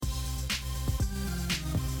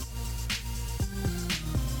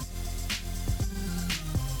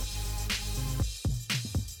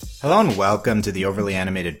Hello and welcome to the Overly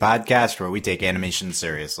Animated Podcast, where we take animation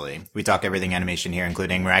seriously. We talk everything animation here,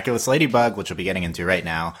 including Miraculous Ladybug, which we'll be getting into right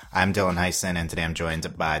now. I'm Dylan Heisen, and today I'm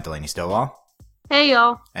joined by Delaney Stillwell. Hey,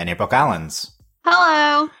 y'all. And April Collins.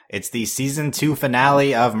 Hello. It's the season 2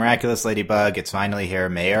 finale of Miraculous Ladybug. It's finally here.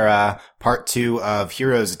 Mayura, part 2 of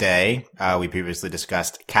Heroes Day. We previously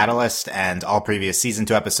discussed Catalyst and all previous season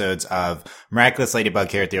 2 episodes of Miraculous Ladybug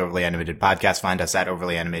here at the Overly Animated Podcast. Find us at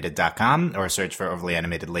overlyanimated.com or search for Overly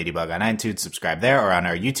Animated Ladybug on iTunes. Subscribe there or on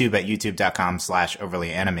our YouTube at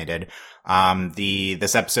youtube.com/overlyanimated.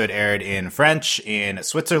 This episode aired in French in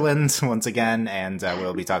Switzerland once again, and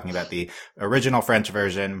we'll be talking about the original French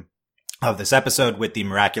version of this episode with the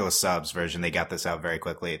Miraculous Subs version. They got this out very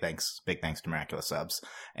quickly. Big thanks to Miraculous Subs.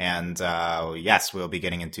 And, yes, we'll be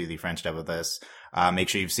getting into the French dub of this. Make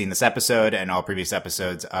sure you've seen this episode and all previous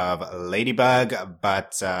episodes of Ladybug.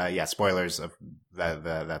 But, spoilers of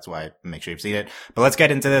that's why make sure you've seen it. But let's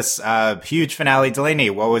get into this, huge finale.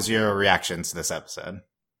 Delaney, what was your reactions to this episode?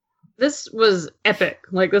 This was epic.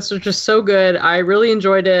 This was just so good. I really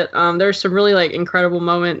enjoyed it. There's some really, incredible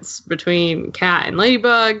moments between Cat and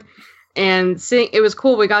Ladybug. And it was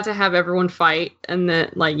cool. We got to have everyone fight, and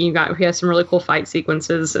then we had some really cool fight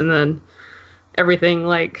sequences, and then everything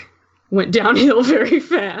went downhill very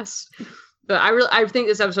fast. But I think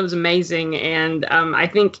this episode was amazing, and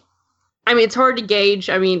it's hard to gauge.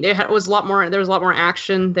 There was a lot more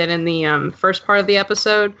action than in the first part of the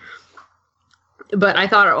episode, but I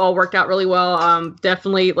thought it all worked out really well.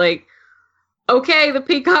 Definitely okay, the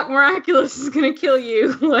Peacock Miraculous is gonna kill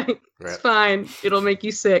you. It's fine. It'll make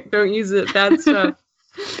you sick. Don't use it. Bad stuff.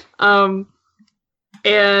 And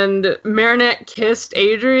Marinette kissed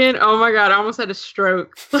Adrien. Oh my god, I almost had a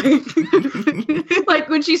stroke.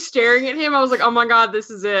 When she's staring at him, I was like, oh my god, this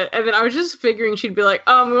is it. And then I was just figuring she'd be like,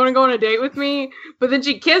 you want to go on a date with me? But then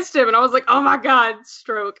she kissed him, and I was like, oh my god,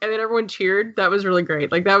 stroke. And then everyone cheered. That was really great.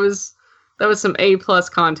 That was some A+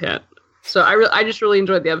 content. So I just really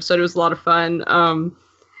enjoyed the episode. It was a lot of fun.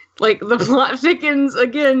 The plot thickens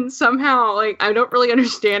again somehow. I don't really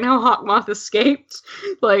understand how Hawkmoth escaped.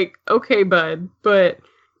 Okay, bud, but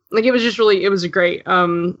it was great.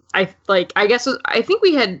 I think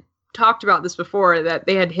we had talked about this before, that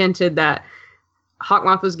they had hinted that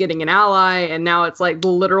Hawkmoth was getting an ally, and now it's the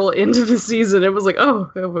literal end of the season. It was we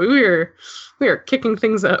are kicking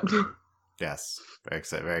things up. Yes.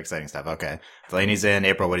 Very exciting stuff. Okay. Delaney's in.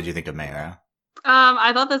 April, what did you think of Mayura?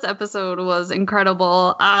 I thought this episode was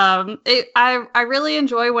incredible. I really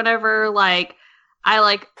enjoy whenever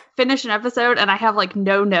I finish an episode and I have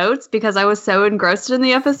no notes because I was so engrossed in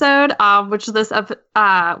the episode, which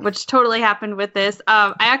totally happened with this.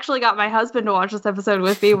 I actually got my husband to watch this episode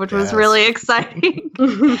with me, which was really exciting.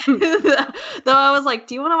 Though I was like,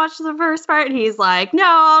 do you want to watch the first part? And he's like,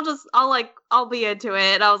 no, I'll be into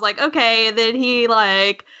it. And I was like, okay. And then he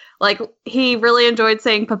he really enjoyed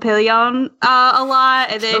saying papillon a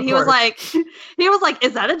lot, and then he was like,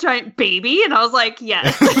 is that a giant baby? And I was like,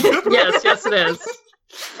 yes. yes it is.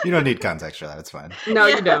 You don't need context for that. It's fine. No,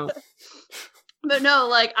 you don't. But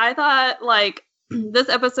no, I thought this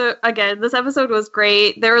episode was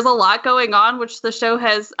great. There was a lot going on, which the show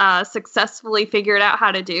has successfully figured out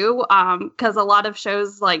how to do, because a lot of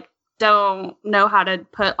shows don't know how to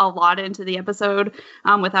put a lot into the episode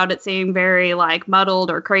without it seeming very muddled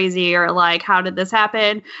or crazy or how did this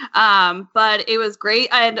happen. But it was great.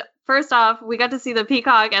 And first off, we got to see the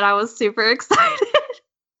peacock, and I was super excited.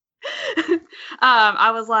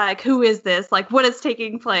 I was like, who is this? What is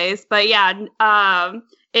taking place? But yeah,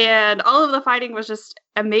 and all of the fighting was just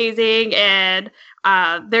amazing. And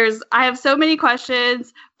I have so many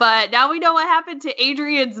questions, but now we know what happened to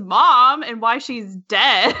Adrien's mom and why she's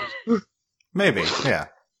dead. Maybe, yeah.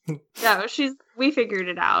 No, we figured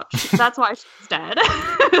it out. That's why she's dead.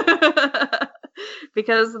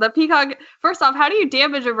 Because the peacock, first off, how do you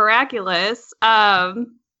damage a Miraculous? Yeah,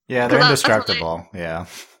 they're indestructible. Yeah.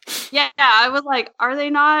 Yeah, I was like, are they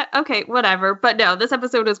not? Okay, whatever. But no, this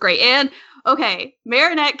episode was great. And okay,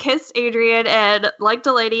 Marinette kissed Adrien, and like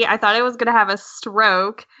Delaney, I thought I was gonna have a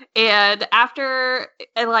stroke. And after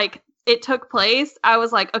it took place, I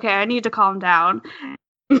was like, okay, I need to calm down.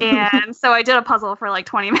 And so I did a puzzle for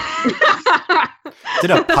 20 minutes. You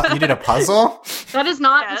did a puzzle? That is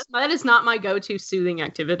not my go-to soothing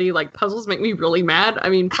activity. Puzzles make me really mad.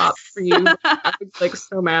 Props for you. I would be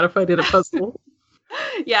so mad if I did a puzzle.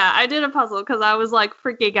 Yeah, I did a puzzle because I was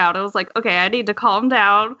freaking out. I was like, okay, I need to calm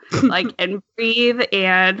down, and breathe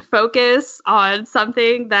and focus on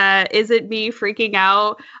something that isn't me freaking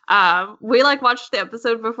out. We watched the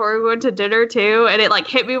episode before we went to dinner too, and it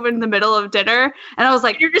hit me in the middle of dinner, and I was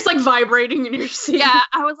like, you're just vibrating in your seat. Yeah,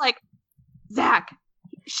 I was like, Zach,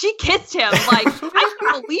 she kissed him. Like, I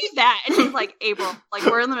can't believe that. And he's like, April, like,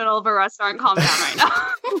 we're in the middle of a restaurant. Calm down right now.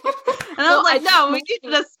 And I was like, no, we need to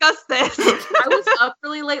discuss this. I was up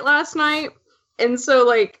really late last night. And so,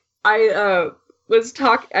 like, I was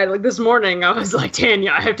talking, like, this morning, I was like,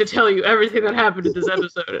 Tanya, I have to tell you everything that happened in this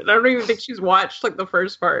episode. And I don't even think she's watched, like, the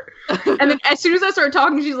first part. And then as soon as I started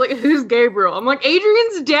talking, she's like, who's Gabriel? I'm like,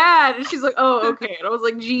 Adrian's dad. And she's like, oh, okay. And I was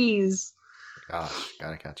like, geez. Gosh,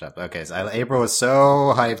 gotta catch up. Okay, so April was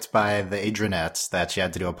so hyped by the Adrianettes that she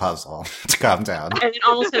had to do a puzzle to calm down. And then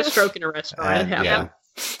almost had a stroke in a restaurant. Yeah.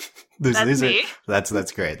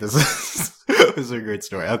 That's great. This is a great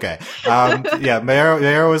story. Okay. Yeah,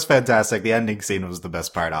 Mayara was fantastic. The ending scene was the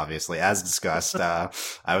best part, obviously. As discussed, I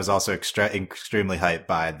was also extremely hyped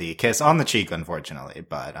by the kiss on the cheek, unfortunately,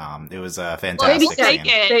 but it was a fantastic scene.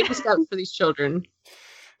 Baby steps for these children.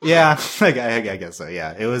 Yeah, I guess so.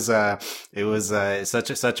 Yeah, it was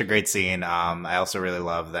such a great scene. I also really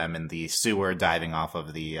love them in the sewer diving off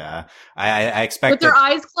of the. I expect with their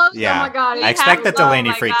eyes closed. Yeah, oh my god! I expect that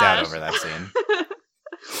Delaney freaked out over that scene.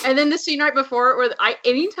 And then the scene right before it, where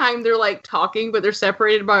anytime they're like talking, but they're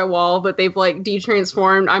separated by a wall, but they've like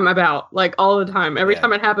de-transformed, I'm about like all the time. Every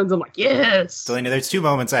time it happens, I'm like, yes. Delaney, there's two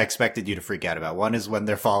moments I expected you to freak out about. One is when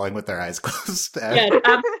they're falling with their eyes closed. Yeah,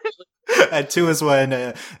 absolutely. And two is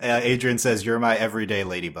when Adrian says, "You're my everyday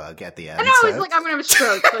ladybug" at the end. And I was like, I'm gonna have a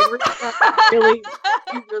stroke. Like, really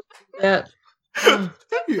that. And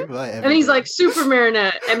he's like super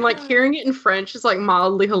Marinette, and like hearing it in French is like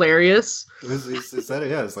mildly hilarious. Is that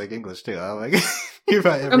yeah, it's like English too. Oh my god, you're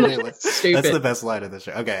my everyday ladybug. That's the best line of the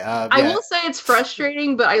show. Okay, yeah. I will say it's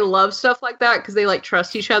frustrating, but I love stuff like that because they like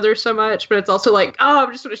trust each other so much. But it's also like, oh,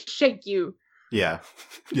 I'm just gonna shake you. Yeah.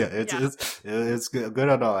 Yeah, it's good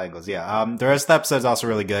on all angles. Yeah. The rest of the episode is also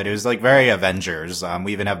really good. It was like very Avengers.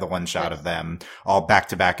 We even have the one shot of them all back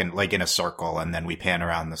to back and like in a circle, and then we pan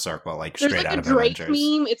around the circle like straight out of Avengers. There's like a Drake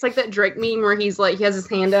meme. It's like that Drake meme where he's like he has his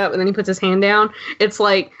hand up and then he puts his hand down. It's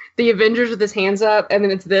like the Avengers with his hands up, and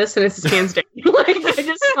then it's this, and it's his hands down. Like I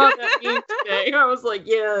just saw that meme today. I was like,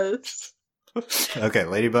 yes. Okay,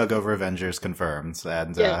 Ladybug over Avengers confirmed.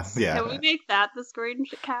 And yes. Yeah. Can we make that the screen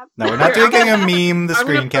cap? No, we're not doing a meme, the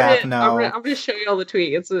screen cap. No. I'm gonna show you all the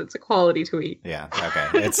tweet. It's a quality tweet. Yeah, okay.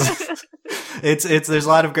 It's there's a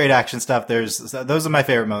lot of great action stuff. Those are my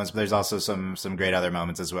favorite moments, but there's also some great other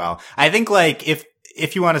moments as well. I think like if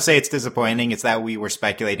you want to say it's disappointing, it's that we were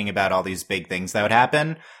speculating about all these big things that would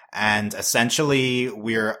happen. And essentially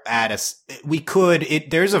we're at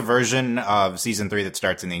there's a version of season 3 that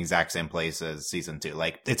starts in the exact same place as season 2.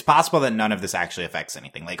 Like, it's possible that none of this actually affects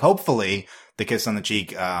anything. Like, hopefully the kiss on the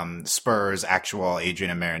cheek, spurs actual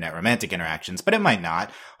Adrian and Marinette romantic interactions, but it might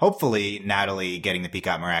not. Hopefully Natalie getting the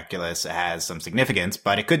Peacock Miraculous has some significance,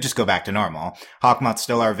 but it could just go back to normal. Hawkmoth's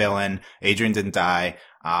still our villain. Adrian didn't die.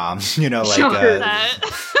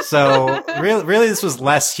 So really this was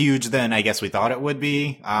less huge than I guess we thought it would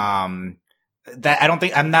be. That's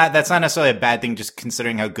not necessarily a bad thing, just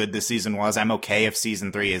considering how good this season was. I'm okay if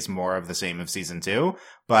season 3 is more of the same of season 2,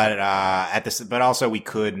 but also we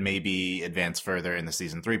could maybe advance further in the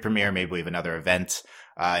season 3 premiere. Maybe we have another event,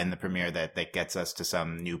 in the premiere that gets us to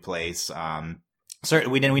some new place.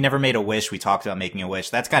 Certainly, we never made a wish. We talked about making a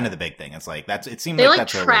wish. That's kind of the big thing. It's like it seemed they like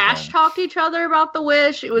that's trash talked each other about the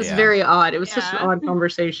wish. It was very odd. It was just an odd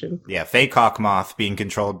conversation. Yeah, fake Hawkmoth being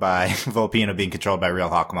controlled by Volpino being controlled by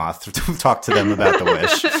real Hawkmoth to talk to them about the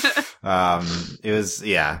wish. It was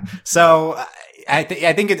So I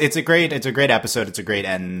think it's a great episode. It's a great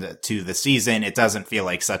end to the season. It doesn't feel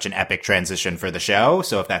like such an epic transition for the show.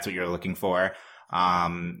 So if that's what you're looking for.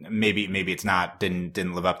 Maybe it's not,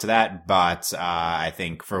 didn't live up to that, but, I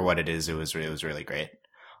think for what it is, it was really great.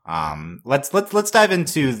 Let's dive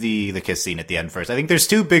into the kiss scene at the end first. I think there's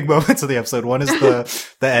two big moments of the episode. One is the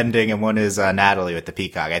ending and one is, Natalie with the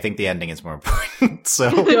peacock. I think the ending is more important.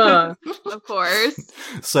 So, yeah, of course.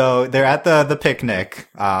 So they're at the picnic,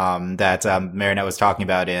 that, Marinette was talking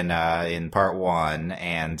about in part 1,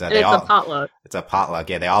 and it's a potluck. It's a potluck.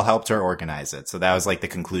 Yeah, they all helped her organize it. So that was like the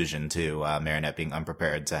conclusion to Marinette being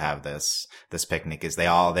unprepared to have this picnic. Is they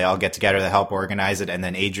all get together to help organize it, and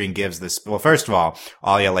then Adrian gives this. Well, first of all,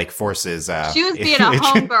 Alia like forces. She was being a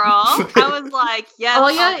homegirl. I was like, yes.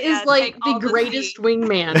 Alia is like the greatest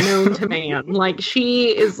wingman known to man. Like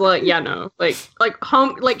she is like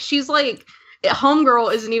she's like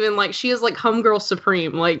homegirl isn't even like she is like homegirl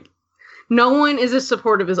supreme. Like no one is as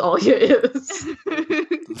supportive as Alia is.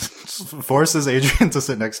 Forces Adrian to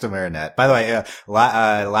sit next to Marinette. By the way,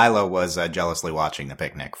 Lila was jealously watching the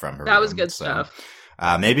picnic from her room. That was good stuff.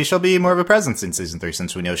 Maybe she'll be more of a presence in season 3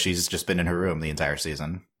 since we know she's just been in her room the entire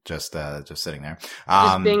season. just sitting there.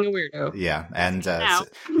 Just being a weirdo. Yeah, and Now.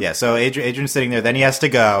 so Adrian's sitting there. Then he has to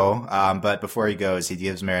go. But before he goes, he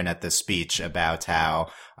gives Marinette this speech about how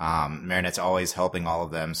Marinette's always helping all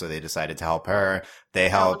of them, so they decided to help her. They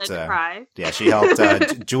helped. Yeah, she helped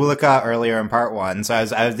Juleka earlier in part 1. So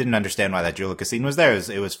I didn't understand why that Juleka scene was there.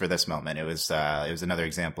 It was for this moment. It was another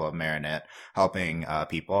example of Marinette helping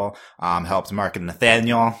people. Helped Mark and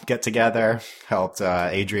Nathaniel get together. Helped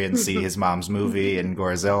Adrian see his mom's movie in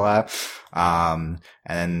Gorzilla.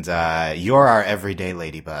 And you're our everyday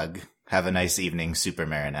ladybug. Have a nice evening, Super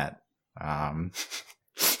Marinette.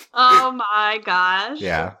 Oh my gosh.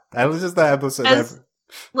 Yeah, that was just the episode.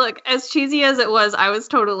 Look, as cheesy as it was, I was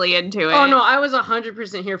totally into it. Oh no, I was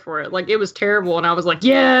 100% here for it. Like, it was terrible, and I was like,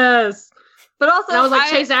 yes. But also, and I was like,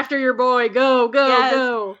 chase after your boy, go,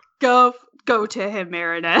 go to him,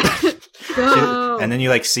 Marinette. Go. And then you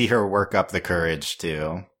like see her work up the courage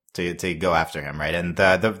to go after him, right? And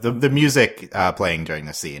the music playing during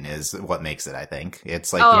the scene is what makes it. I think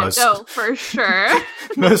it's like the most, for sure,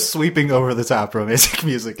 most sweeping over the top romantic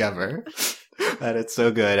music ever. And it's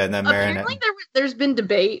so good. And then Marinette. Apparently there's been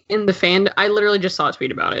debate in the fandom. I literally just saw a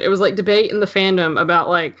tweet about it. It was like debate in the fandom about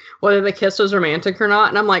like whether the kiss was romantic or not.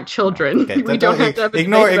 And I'm like, children, okay, we don't have to have a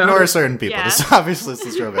ignore debate certain people. Yeah. This obviously this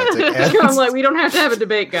is romantic. I'm like, we don't have to have a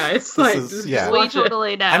debate, guys. Like, we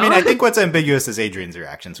totally know. I mean, I think what's ambiguous is Adrian's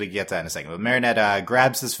reactions. We can get to that in a second. But Marinette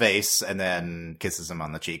grabs his face and then kisses him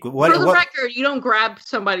on the cheek. For the record, you don't grab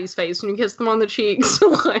somebody's face when you kiss them on the cheeks.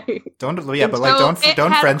 Like, don't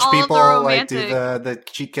French people like do the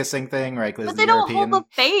cheek kissing thing, right? But they don't hold the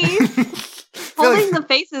face. Holding the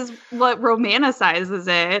face is what romanticizes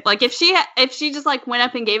it. Like if she just like went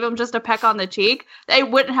up and gave him just a peck on the cheek,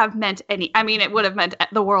 it wouldn't have meant any. I mean, it would have meant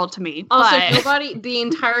the world to me. Also, the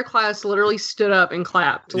entire class literally stood up and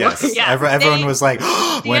clapped. Yes, like, everyone was like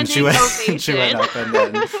when she went up, and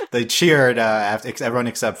then they cheered after everyone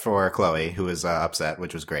except for Chloe, who was upset,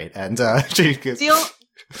 which was great, and she.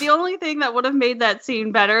 The only thing that would have made that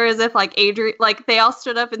scene better is if like Adrian, like they all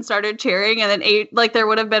stood up and started cheering, and then like there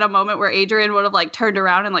would have been a moment where Adrian would have like turned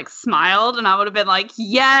around and like smiled, and I would have been like,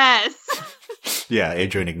 yes. Yeah,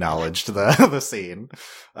 Adrian acknowledged the scene,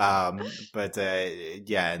 and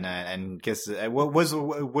kiss.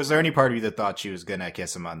 Was there any part of you that thought she was gonna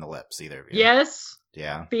kiss him on the lips? Either of you? Yes.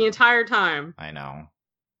 Yeah. The entire time. I know.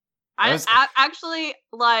 Actually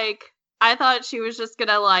like. I thought she was just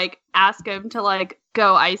gonna like ask him to like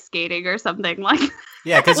go ice skating or something like.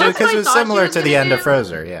 Yeah, because it was similar to the end of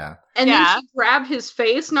Frozen. Yeah. And then she grabbed his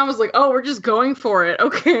face, and I was like, "Oh, we're just going for it,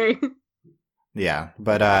 okay." Yeah,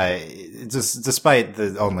 but just despite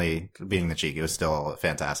the only being the cheek, it was still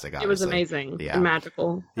fantastic. Obviously. It was amazing, and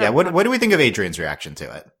magical. Yeah. What do we think of Adrian's reaction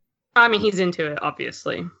to it? I mean, he's into it.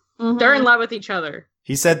 Obviously, They're in love with each other.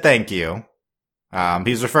 He said thank you.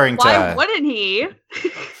 He's referring to. Why wouldn't he?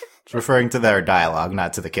 Referring to their dialogue,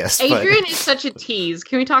 not to the kiss. Adrian is such a tease.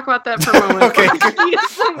 Can we talk about that for a moment? Okay. He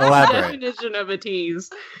is like Elaborate. the definition of a tease.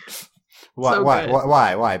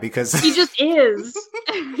 Why? Because he just is.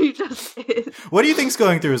 He just is. What do you think's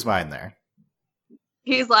going through his mind there?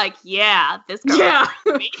 He's like, yeah, this girl. Yeah.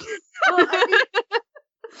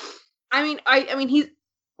 I mean,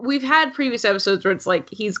 we've had previous episodes where it's like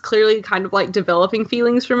he's clearly kind of like developing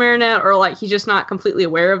feelings for Marinette, or like he's just not completely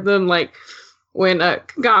aware of them. Like when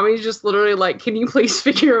Kagami's just literally like, "Can you please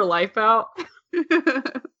figure your life out?"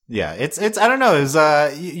 Yeah, it's I don't know.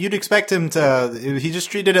 You'd expect him to. He just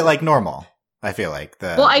treated it like normal. I feel like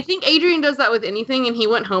Well, I think Adrian does that with anything, and he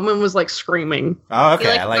went home and was like screaming. Oh,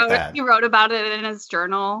 okay, I like that. He wrote about it in his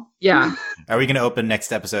journal. Yeah. Are we going to open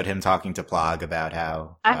next episode him talking to Plog about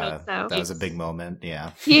how I hope so. That was a big moment?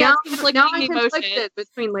 Yeah. Yeah. Now I'm conflicted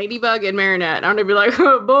between Ladybug and Marinette. I'm gonna be like,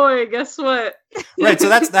 oh boy, guess what? Right. So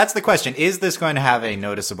that's the question. Is this going to have a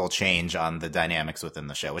noticeable change on the dynamics within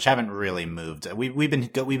the show, which haven't really moved? We've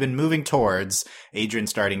been moving towards Adrian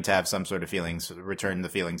starting to have some sort of feelings, return the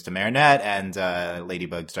feelings to Marinette, and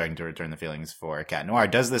Ladybug starting to return the feelings for Cat Noir.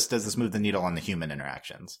 Does this move the needle on the human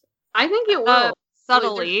interactions? I think it will.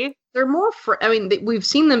 Subtly. They're more. We've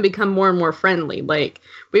seen them become more and more friendly. Like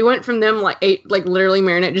we went from them like literally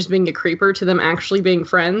Marinette just being a creeper to them actually being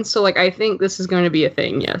friends. So like I think this is going to be a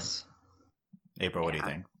thing. Yes. April, what do you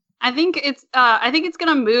think? I think it's going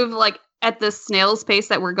to move like at the snail's pace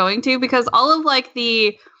that we're going to, because all of like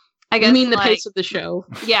the. I guess, you mean the pace of the show?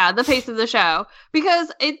 Yeah, the pace of the show. Because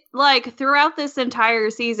it like throughout this entire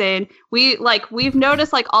season, we've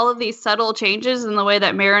noticed like all of these subtle changes in the way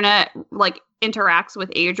that Marinette like interacts with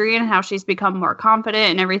Adrian, how she's become more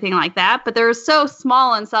confident and everything like that. But they're so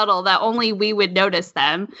small and subtle that only we would notice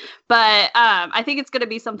them. But I think it's going to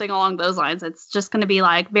be something along those lines. It's just going to be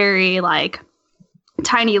like very like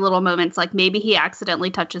tiny little moments, like maybe he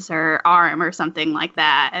accidentally touches her arm or something like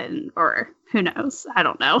that, or who knows? I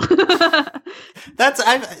don't know.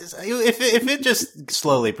 If it just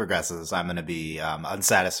slowly progresses, I'm going to be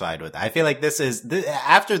unsatisfied with it. I feel like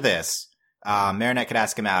after this, Marinette could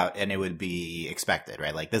ask him out and it would be expected,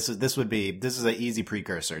 right? Like this is an easy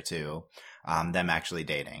precursor to them actually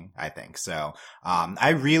dating, I think. So,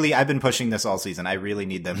 I've been pushing this all season. I really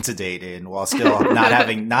need them to date in while still not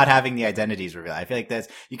having the identities revealed. I feel like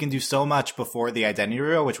you can do so much before the identity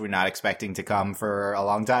reveal, which we're not expecting to come for a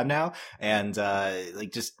long time now. And,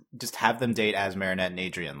 like just have them date as Marinette and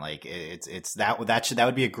Adrian. Like that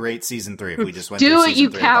would be a great season 3 if we just went do through it, you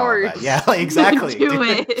season 3 cowards. Yeah, like, exactly. Do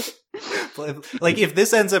it. Like if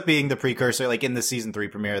this ends up being the precursor, like in the season 3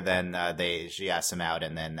 premiere, then she asks him out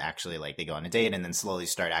and then actually like they go on a date and then slowly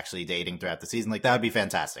start actually dating throughout the season. Like that would be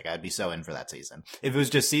fantastic. I'd be so in for that season. If it was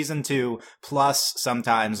just season 2 plus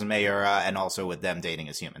sometimes Mayura and also with them dating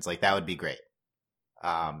as humans, like that would be great.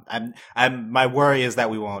 My worry is that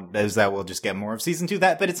we'll just get more of season 2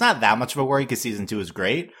 but it's not that much of a worry because season 2 is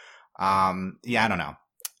great. Yeah, I don't know.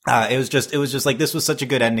 It was just like, this was such a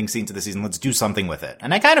good ending scene to the season. Let's do something with it.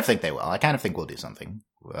 And I kind of think they will. I kind of think we'll do something,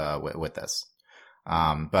 with this.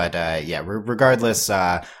 Yeah, regardless,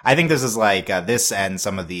 I think this is like, this and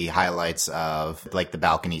some of the highlights of like the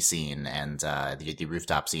balcony scene and, the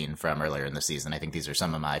rooftop scene from earlier in the season. I think these are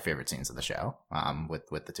some of my favorite scenes of the show,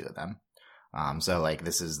 with the two of them. So like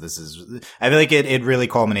this is, I feel like it really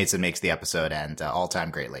culminates and makes the episode and, all-time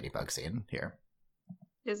great Ladybug scene here.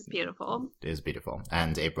 It's beautiful. It is beautiful.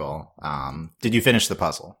 And April, did you finish the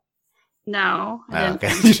puzzle? No.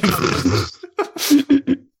 Okay.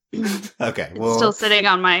 Okay. Well, still sitting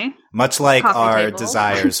on my much like our table.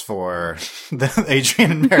 Desires for the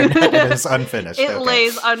Adrian and Marinette, it is unfinished. It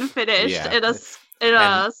lays unfinished in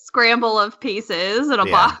a scramble of pieces in a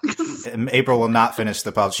box. April will not finish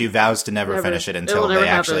the puzzle. She vows to never finish it until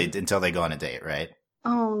they go on a date, right?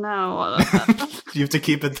 Oh no! You have to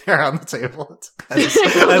keep it there on the table as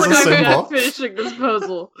a symbol. Finishing this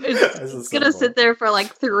puzzle. It's gonna sit there for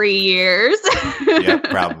like 3 years. Yeah,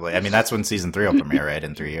 probably. I mean, that's when season 3 will premiere, right?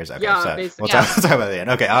 In 3 years. Okay, yeah, so basically. we'll talk about the end.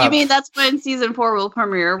 Okay. You mean that's when season 4 will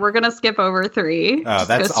premiere? We're gonna skip over 3. Oh,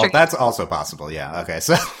 that's also possible. Yeah. Okay.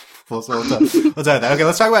 So. We'll talk about that. Okay,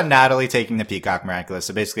 let's talk about Natalie taking the Peacock Miraculous.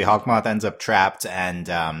 So basically, Hawkmoth ends up trapped, and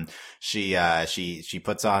she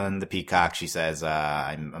puts on the Peacock. She says,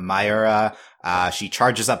 "I'm Mayura." She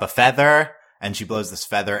charges up a feather, and she blows this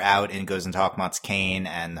feather out, and it goes into Hawkmoth's cane,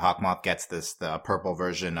 and Hawkmoth gets the purple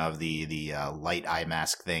version of the light eye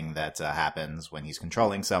mask thing that happens when he's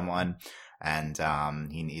controlling someone. And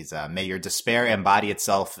he's may your despair embody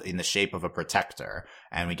itself in the shape of a protector.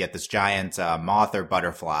 And we get this giant moth or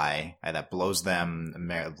butterfly that blows them,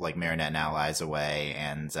 like Marinette and allies, away.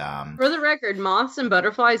 And for the record, moths and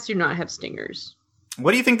butterflies do not have stingers.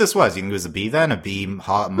 What do you think this was? You think it was a bee then? A bee-moth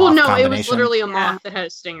combination? Well, no, it was literally a moth that had a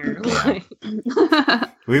stinger. Yeah.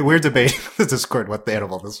 We're debating the Discord what the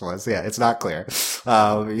animal this was. Yeah, it's not clear.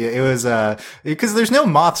 It was because there's no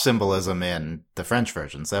moth symbolism in the French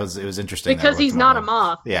version, so it was interesting. Because he's not a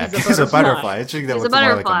moth. Yeah, he's a butterfly. It's more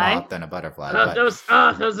like a moth than a butterfly.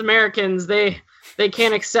 Those Americans, they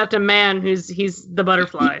can't accept a man he's the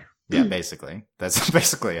butterfly. Yeah, basically. That's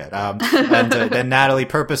basically it. And then Natalie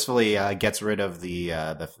purposefully gets rid of the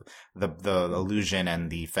illusion and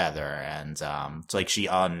the feather, and it's like she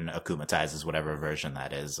unakumatizes whatever version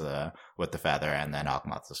that is with the feather, and then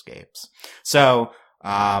Hawkmoth escapes. So,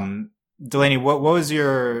 Delaney, what was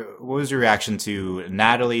your reaction to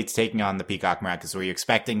Natalie taking on the Peacock Miraculous? Were you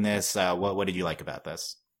expecting this? What did you like about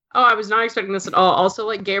this? Oh, I was not expecting this at all. Also,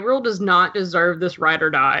 like, Gabriel does not deserve this ride or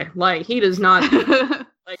die. Like, he does not.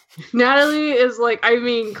 Like, Natalie is like, I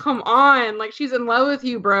mean, come on. Like, she's in love with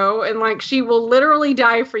you, bro. And, like, she will literally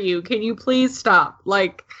die for you. Can you please stop?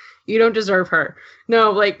 Like, you don't deserve her.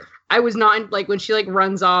 No, like, I was not, like, when she, like,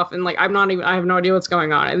 runs off and, like, I have no idea what's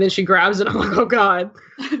going on. And then she grabs it. I'm like, oh, God.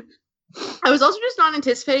 I was also just not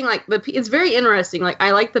anticipating, like, it's very interesting. Like,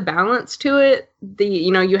 I like the balance to it.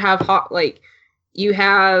 You have you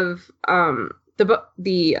have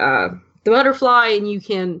the butterfly, and you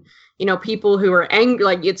can, people who are angry,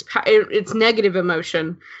 like it's negative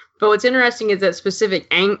emotion. But what's interesting is that specific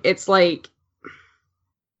it's like,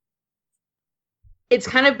 it's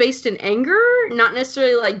kind of based in anger, not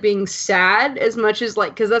necessarily like being sad as much as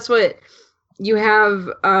like, because that's what you have.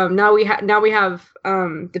 Now we have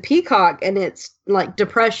the Peacock, and it's like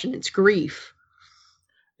depression, it's grief.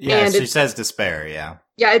 Yeah, and she says despair. Yeah.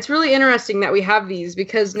 Yeah, it's really interesting that we have these,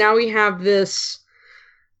 because now we have this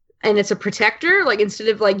and it's a protector, like instead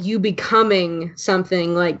of like you becoming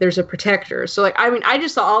something, like there's a protector. So like, I mean, I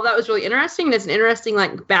just thought all that was really interesting, and it's an interesting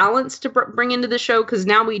like balance to bring into the show, because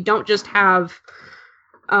now we don't just have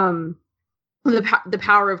the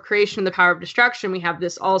power of creation, the power of destruction. We have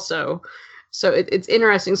this also. So it's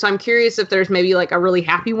interesting. So I'm curious if there's maybe like a really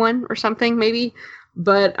happy one or something, maybe.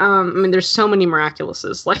 But I mean, there's so many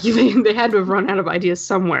miraculouses. Like they had to have run out of ideas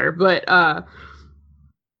somewhere. But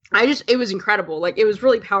it was incredible. Like it was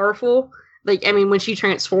really powerful. Like, I mean, when she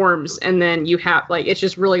transforms and then you have like, it's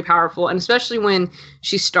just really powerful. And especially when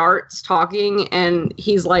she starts talking and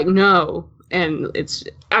he's like, no. And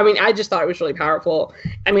I just thought it was really powerful.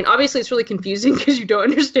 I mean, obviously it's really confusing because you don't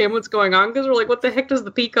understand what's going on, because we're like, what the heck does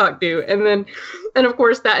the peacock do? And of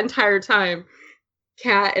course that entire time,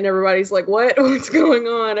 Kat and everybody's like, what's going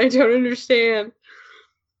on? I don't understand.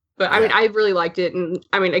 But I mean, I really liked it. And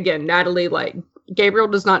I mean, again, Natalie, like Gabriel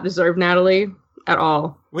does not deserve Natalie at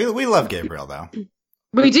all. We love Gabriel though.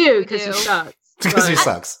 We do, because he sucks. Because he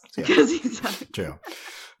sucks. Because he sucks. True.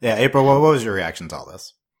 Yeah, April, what was your reaction to all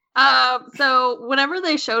this? So whenever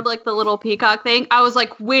they showed like the little peacock thing, I was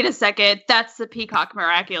like, wait a second, that's the peacock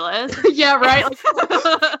miraculous. Yeah, right.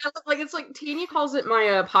 Like it's like Tanya calls it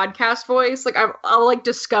my podcast voice. Like I'll like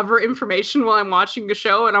discover information while I'm watching a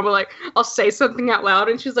show, and I'll say something out loud,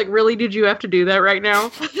 and she's like, really, did you have to do that right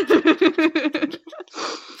now?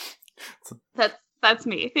 That's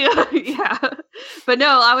me. Yeah. But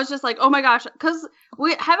no, I was just like, oh my gosh, because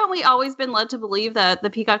haven't we always been led to believe that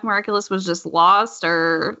the Peacock Miraculous was just lost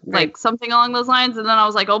or like something along those lines? And then I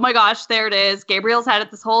was like, oh my gosh, there it is. Gabriel's had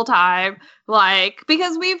it this whole time. Like,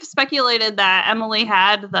 because we've speculated that Emily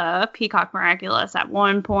had the Peacock Miraculous at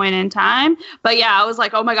one point in time. But yeah, I was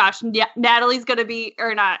like, oh my gosh, Natalie's going to be,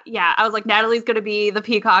 or not. Yeah, I was like, Natalie's going to be the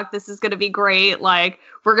Peacock. This is going to be great. Like,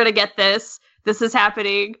 we're going to get this. This is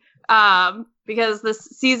happening. Because this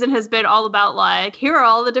season has been all about like, here are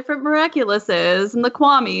all the different miraculouses and the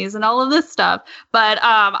Kwamis and all of this stuff. But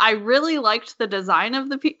I really liked the design of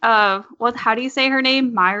the how do you say her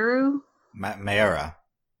name? Mayra. Mayra.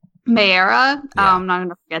 Yeah. I'm not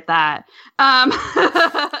gonna forget that.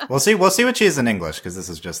 We'll see what she is in English, because this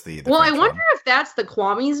is just the well, French I wonder if that's the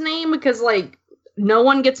Kwami's name, because like no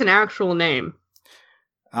one gets an actual name.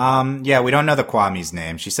 Yeah, we don't know the Kwami's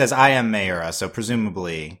name. She says, I am Mayra, so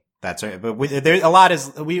presumably that's right. But a lot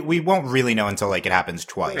is we won't really know until like it happens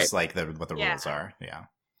twice, like what the rules are. Yeah.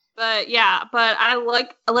 But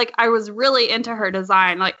I was really into her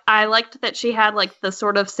design. Like I liked that she had like the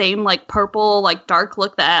sort of same like purple like dark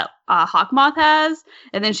look that Hawkmoth has,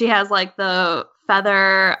 and then she has like the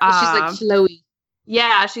feather. She's like flowy.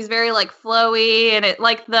 Yeah, she's very like flowy, and it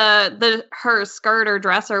like her skirt or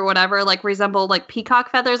dress or whatever like resembled like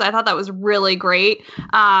peacock feathers. I thought that was really great.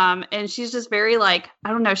 And she's just very like,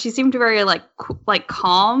 I don't know, she seemed very like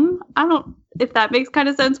calm. I don't if that makes kind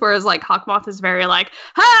of sense. Whereas like Hawkmoth is very like,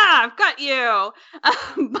 ha, I've got you.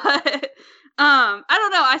 But I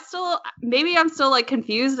don't know. Maybe I'm still like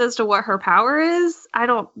confused as to what her power is. I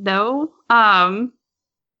don't know.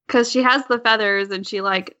 Because she has the feathers and she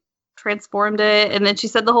like transformed it, and then she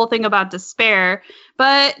said the whole thing about despair,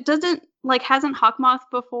 but hasn't Hawkmoth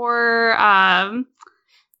before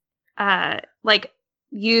like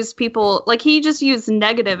used people, like he just used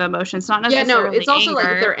negative emotions, not necessarily it's also like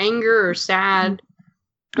if they're anger or sad.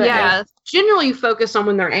 But yeah, generally you focus on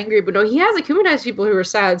when they're angry, but no, he has akumatized people who are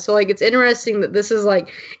sad. So like it's interesting that this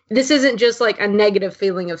isn't just like a negative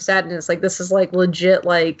feeling of sadness, like this is like legit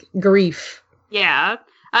like grief. Yeah.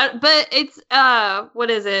 But it's, what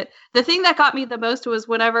is it? The thing that got me the most was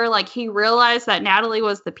whenever, like, he realized that Natalie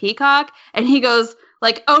was the peacock, and he goes,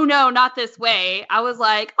 like, oh, no, not this way. I was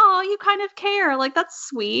like, oh, you kind of care. Like, that's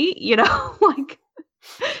sweet, you know? Like,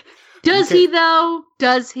 does he, though?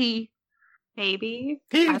 Does he? Maybe.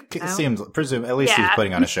 He seems, at least he's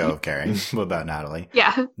putting on a show of caring about Natalie.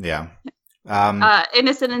 Yeah. Yeah.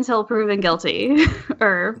 Innocent until proven guilty,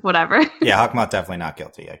 or whatever. Yeah, Hawkmoth definitely not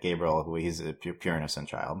guilty. Yeah, Gabriel, he's a pure innocent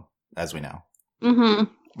child, as we know.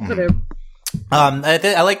 Mm-hmm. Whatever.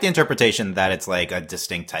 I like the interpretation that it's like a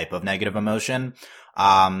distinct type of negative emotion.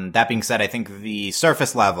 That being said, I think the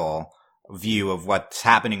surface level view of what's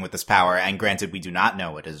happening with this power, and granted, we do not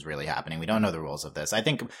know what is really happening. We don't know the rules of this. I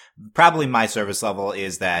think probably my service level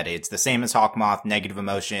is that it's the same as Hawkmoth, negative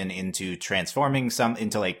emotion into transforming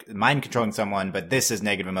into like mind controlling someone, but this is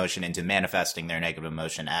negative emotion into manifesting their negative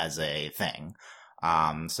emotion as a thing.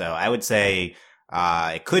 So I would say,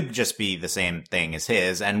 it could just be the same thing as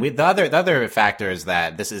his. And the other factor is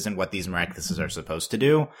that this isn't what these miraculouses are supposed to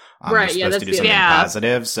do. Right. They're supposed to do something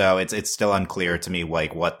positive. So it's still unclear to me,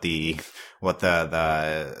 like, what the what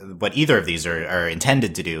what either of these are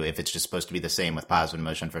intended to do, if it's just supposed to be the same with positive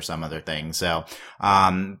emotion for some other thing. So,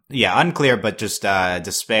 yeah, unclear, but just,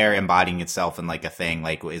 despair embodying itself in like a thing.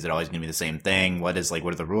 Like, is it always going to be the same thing? What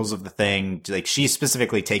are the rules of the thing? Like, she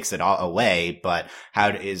specifically takes it all away, but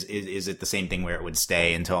is it the same thing where it would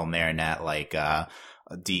stay until Marinette, like,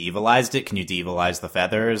 de-evilized it? Can you de-evilize the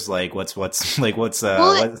feathers? Like, what's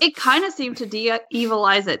it kind of seemed to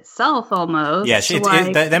de-evilize itself almost. Yeah,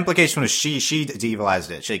 the implication was she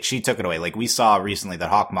de-evilized it. She took it away. Like, we saw recently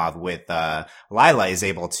that Hawkmoth with Lila is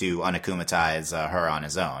able to unakumatize her on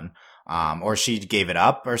his own. Or she gave it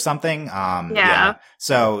up or something. Yeah.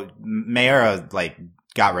 So Mayura, like,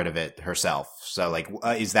 got rid of it herself. So, like,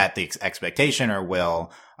 is that the expectation, or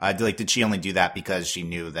did she only do that because she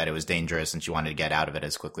knew that it was dangerous and she wanted to get out of it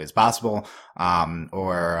as quickly as possible?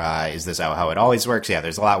 Or is this how it always works? Yeah,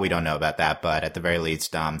 there's a lot we don't know about that, but at the very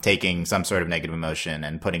least, taking some sort of negative emotion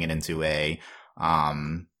and putting it into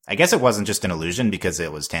I guess it wasn't just an illusion because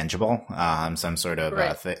it was tangible, some sort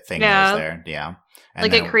of thing that was there. Yeah.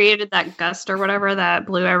 And like, it created that gust or whatever that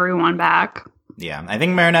blew everyone back. Yeah, I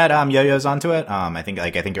think Marinette yo-yos onto it. I think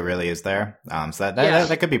it really is there. So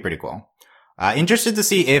that could be pretty cool. Interested to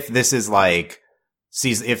see if this is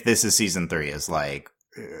season 3 is like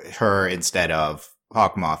her instead of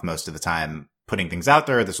Hawkmoth most of the time putting things out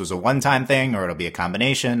there. This was a one-time thing, or it'll be a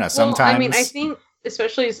combination. Sometimes. I mean, I think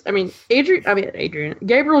especially. Adrian.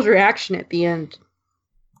 Gabriel's reaction at the end.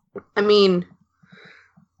 I mean,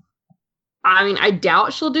 I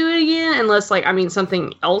doubt she'll do it again unless, like,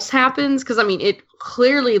 something else happens. Because, it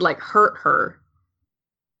clearly, like, hurt her.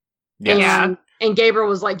 Yeah. And Gabriel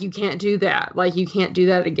was like, you can't do that. Like, you can't do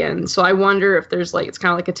that again. So I wonder if there's, like, it's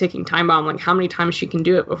kind of like a ticking time bomb. Like, how many times she can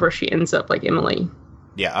do it before she ends up like Emily.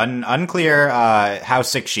 Yeah, unclear how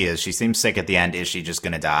sick she is. She seems sick at the end. Is she just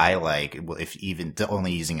going to die? Like, if even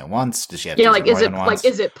only using it once? Does she have to use it more than once?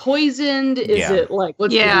 Is it poisoned? Is it, like,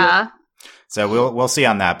 what's So we'll see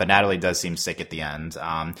on that, but Natalie does seem sick at the end.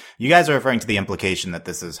 You guys are referring to the implication that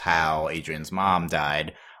this is how Adrian's mom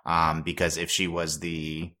died. Because if she was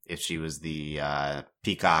the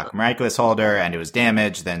Peacock Miraculous holder and it was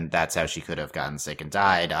damaged, then that's how she could have gotten sick and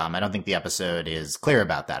died. I don't think the episode is clear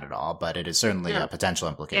about that at all, but it is certainly a potential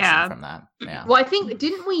implication from that. Yeah. Well, I think,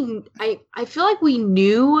 didn't we, I feel like we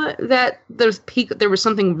knew that there was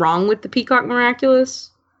something wrong with the Peacock Miraculous.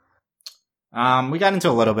 We got into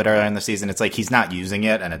a little bit earlier in the season. It's like he's not using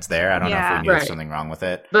it and it's there. I don't know if we knew there's something wrong with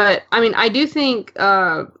it. But, I do think,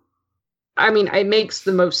 it makes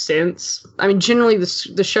the most sense. Generally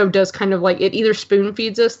the show does kind of like, it either spoon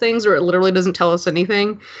feeds us things or it literally doesn't tell us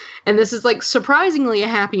anything. And this is, like, surprisingly a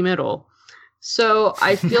happy middle. So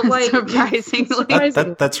I feel like surprisingly.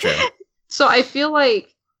 That's true. So I feel like,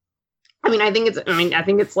 I think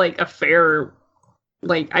it's like a fair,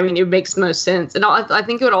 like, it makes the most sense. And I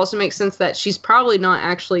think it would also make sense that she's probably not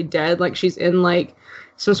actually dead. Like, she's in, like,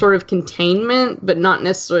 some sort of containment, but not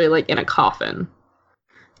necessarily, like, in a coffin.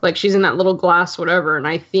 Like, she's in that little glass whatever, and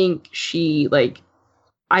I think she, like,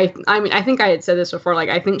 I think I had said this before, like,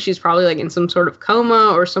 I think she's probably, like, in some sort of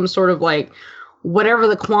coma or some sort of, like, whatever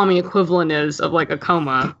the Kwame equivalent is of, like, a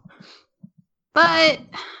coma. But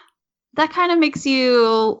that kind of makes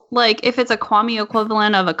you, like, if it's a Kwame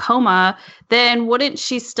equivalent of a coma, then wouldn't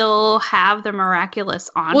she still have the miraculous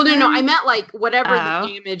on her? No, I meant, like, whatever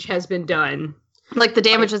the damage has been done. Like, the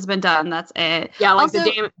damage has been done. That's it. Yeah, like,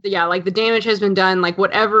 the damage has been done. Like,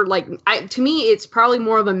 whatever. Like, to me, it's probably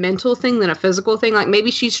more of a mental thing than a physical thing. Like,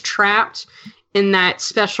 maybe she's trapped in that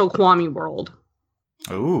special Kwame world.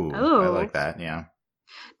 Ooh, I like that. Yeah.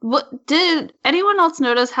 What did anyone else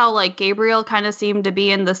notice how, like, Gabriel kind of seemed to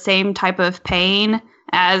be in the same type of pain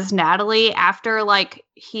as Natalie after, like,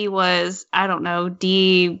 he was, I don't know,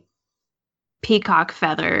 peacock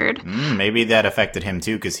feathered? Maybe that affected him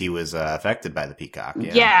too, because he was affected by the peacock.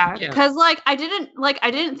 Yeah, because like I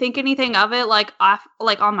didn't think anything of it like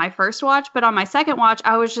on my first watch, but on my second watch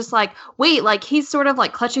I was just like, wait, like he's sort of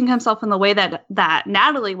like clutching himself in the way that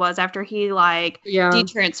Natalie was after he like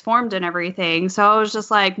de-transformed and everything. So I was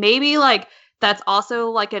just like, maybe like that's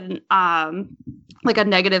also like an like a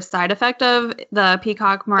negative side effect of the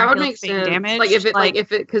peacock miraculous being damaged. Like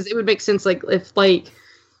if it because it would make sense like if like.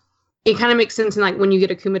 It kind of makes sense in, like, when you get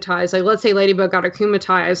akumatized. Like, let's say Ladybug got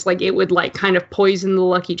akumatized, like, it would, like, kind of poison the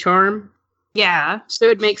Lucky Charm. Yeah. So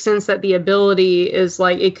it makes sense that the ability is,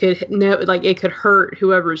 like, it could hurt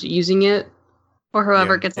whoever's using it. Or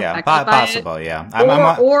whoever gets affected by possible, it.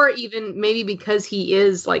 Yeah. Or even maybe because he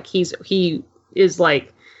is, like, he is,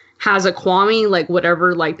 like, has a Kwame, like,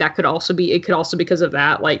 whatever, like, that could also be, it could also because of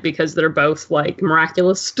that, like, because they're both, like,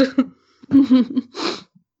 miraculous.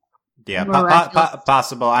 Yeah, Miraculous.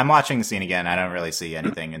 possible. I'm watching the scene again. I don't really see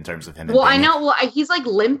anything in terms of him. Well, I know. Well, he's like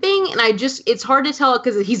limping, and it's hard to tell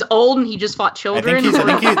because he's old and he just fought children.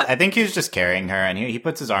 I think he's just carrying her, and he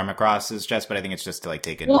puts his arm across his chest, but I think it's just to like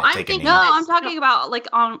take a. Well, take a knee. No, I'm talking about like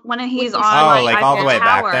on when he's on. Oh, like all the way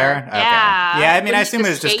tower. back there. Okay. Yeah. Yeah, I mean, When I he's assume it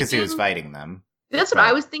was just because he was escaping? fighting them. That's what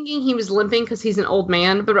I was thinking. He was limping because he's an old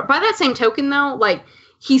man. But by that same token, though, like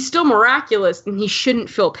he's still miraculous, and he shouldn't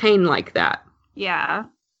feel pain like that. Yeah.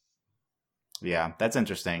 Yeah, that's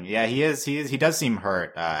interesting. Yeah, he is. He does seem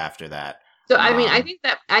hurt after that. So I mean,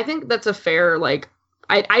 I think that's a fair like.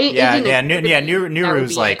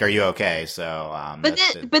 Nuru's like, "Are you okay?" So,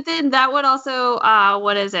 But then that would also,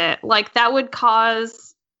 what is it? Like that would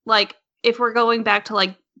cause like if we're going back to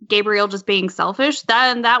like Gabriel just being selfish,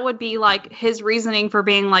 then that would be like his reasoning for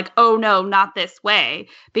being like, "Oh no, not this way,"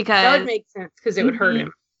 because that would make sense because it would hurt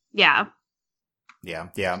him. Yeah. Yeah.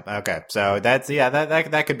 Okay. So that's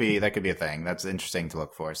that could be a thing. That's interesting to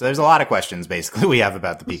look for. So there's a lot of questions basically we have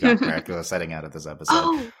about the Peacock Miraculous setting out of this episode.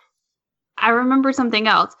 Oh, I remember something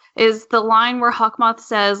else. Is the line where Hawkmoth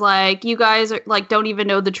says like, "You guys are like don't even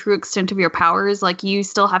know the true extent of your powers. Like you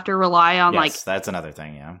still have to rely on yes, that's another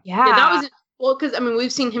thing. Yeah. Yeah, that was well because I mean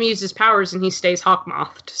we've seen him use his powers and he stays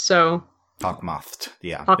Hawkmothed. So Hawkmothed.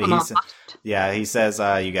 Yeah. Hawkmothed. Yeah, he says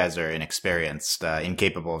you guys are inexperienced,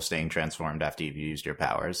 incapable of staying transformed after you've used your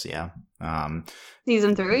powers. Yeah.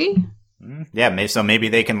 Season 3? Yeah, so maybe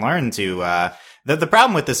they can learn to... The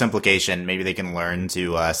problem with this implication, maybe they can learn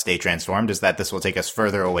to stay transformed, is that this will take us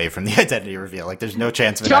further away from the identity reveal. Like, there's no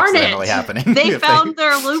chance of it accidentally happening. They found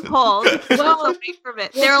their loophole. Well,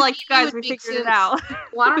 they're like, you guys, we figured it out.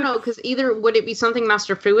 Well, I don't know, because either would it be something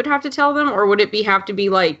Master Fu would have to tell them, or would it have to be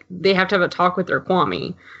like, they have to have a talk with their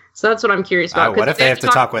Kwame? So that's what I'm curious about. What if they have to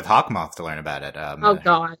talk with Hawkmoth to learn about it? Oh,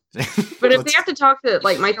 God. But if they have to talk to,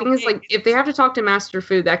 like, my thing is, like, if they have to talk to Master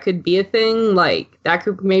Fu, that could be a thing. Like, that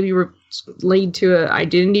could maybe lead to an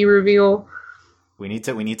identity reveal. We need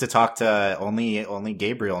to talk to only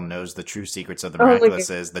Gabriel knows the true secrets of the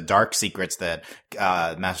Miraculouses, the dark secrets that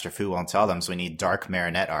Master Fu won't tell them. So we need Dark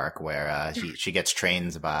Marinette arc where she gets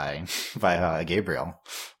trained by Gabriel.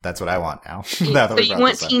 That's what I want now. So you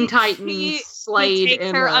want Teen Titans, Slade, he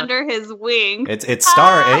takes her under his wing. It's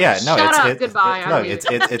Star. Yeah, no, shut up. Goodbye.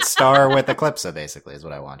 It's Star with Eclipsa basically is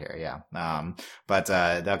what I want here. Yeah.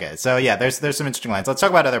 Okay. So yeah, there's some interesting lines. Let's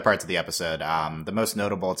talk about other parts of the episode. The most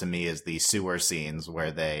notable to me is the sewer scenes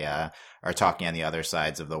where they are talking on the other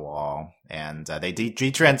sides of the wall, and they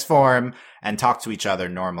de-transform and talk to each other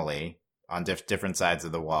normally on different sides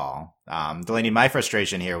of the wall. Delaney, my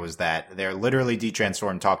frustration here was that they're literally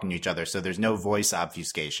de-transformed talking to each other, so there's no voice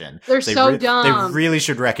obfuscation. They're so dumb. They really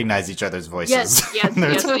should recognize each other's voices. Yes,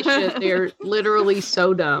 they should. They're literally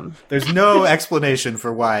so dumb. There's no explanation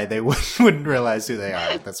for why they wouldn't realize who they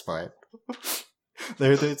are at this point.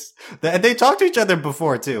 They talked to each other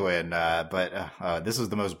before too, but this was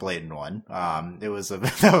the most blatant one. That was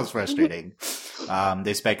frustrating.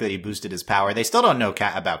 They speculate he boosted his power. They still don't know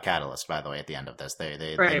about Catalyst, by the way. At the end of this, they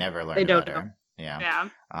never learned about her. Yeah.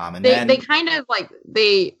 And they kind of like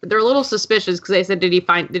they're a little suspicious because they said did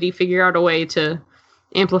he figure out a way to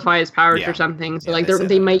amplify his powers or something? So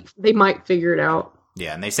they might figure it out.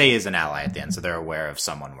 Yeah, and they say he's an ally at the end, so they're aware of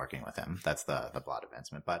someone working with him. That's the plot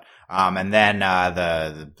advancement. But and then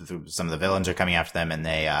some of the villains are coming after them, and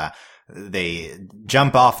they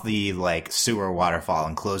jump off the like sewer waterfall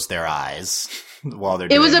and close their eyes while they're.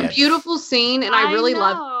 It was a beautiful scene, and I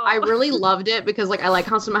really loved it because like I like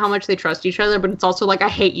how much they trust each other, but it's also like I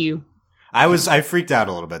hate you. I freaked out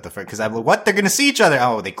a little bit because I'm like, what? They're going to see each other.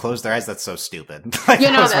 Oh, they closed their eyes. That's so stupid. Like,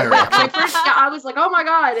 I was like, oh my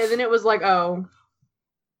God. And then it was like, oh.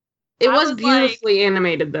 It was beautifully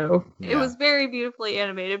animated, though. It was very beautifully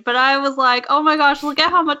animated, but I was like, oh my gosh, look at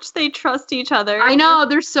how much they trust each other. I know,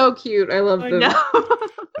 they're so cute. I love them.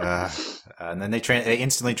 And then they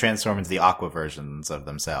instantly transform into the aqua versions of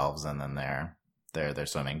themselves, and then they're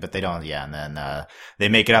swimming. But they don't, and then they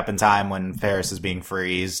make it up in time when Ferris is being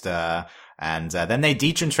freezed, and then they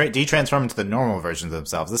de-transform into the normal versions of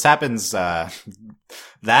themselves. This happens,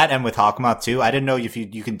 that and with Hawkmoth too. I didn't know if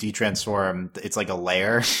you can de-transform, it's like a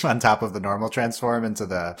layer on top of the normal transform into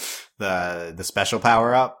the special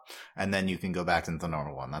power up, and then you can go back into the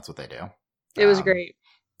normal one. That's what they do. It was great.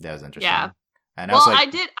 That was interesting. Yeah. And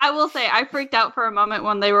I will say, I freaked out for a moment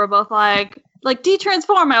when they were both like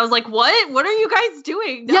de-transform. I was like, what? What are you guys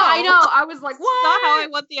doing? No. Yeah, I know. I was like, what? That's not how I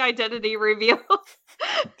want the identity reveal.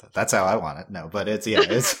 That's how I want it. No, but it's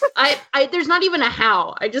it's there's not even a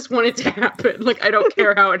how. I just want it to happen. Like, I don't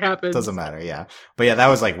care how it happens. doesn't matter. Yeah, but yeah, that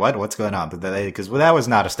was like what's going on? But because that was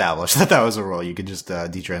not established that was a rule. You could just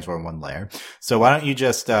detransform one layer. So why don't you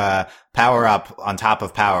just power up on top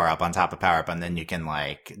of power up on top of power up, and then you can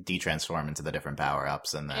like detransform into the different power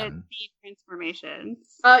ups, and then transformations.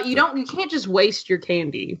 You can't just waste your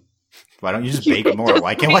candy. Why don't you just bake more?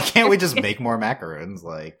 Why can't we just make more macaroons?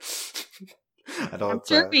 Like, I don't. I'm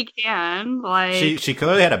sure we can. Like, she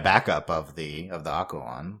clearly had a backup of the Aqua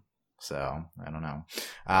one, so I don't know.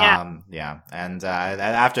 Yeah. And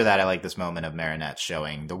after that, I like this moment of Marinette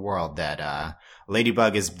showing the world that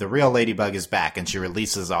the real Ladybug is back, and she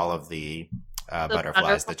releases all of the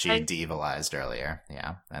butterflies that she de-evilized earlier.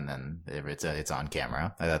 Yeah, and then it's on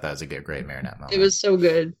camera. I thought that was a great Marinette moment. It was so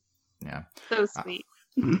good. Yeah, so sweet.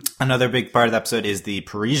 Another big part of the episode is the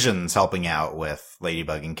Parisians helping out with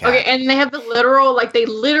Ladybug and Cat. Okay, and they have the they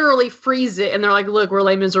literally freeze it, and they're like, "Look, we're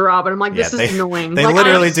Les Miserables," and I'm like, "This is annoying." They like,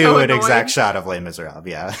 literally do an exact shot of Les Miserables.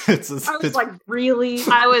 Yeah, I was like, "Really?"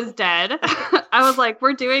 I was dead. I was like,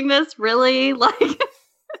 "We're doing this, really?" Like,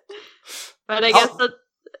 but I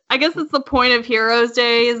guess it's the point of Heroes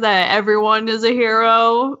Day is that everyone is a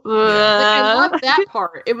hero. Yeah. I love that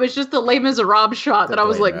part. It was just the Les Miserables shot that I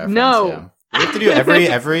was like, "No." Yeah. We have to do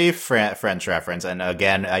every French reference, and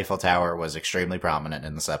again, Eiffel Tower was extremely prominent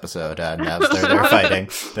in this episode. And they're fighting.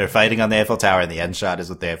 They're fighting on the Eiffel Tower, and the end shot is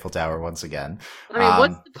with the Eiffel Tower once again. I mean,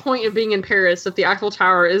 what's the point of being in Paris if the Eiffel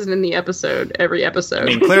Tower isn't in the episode every episode?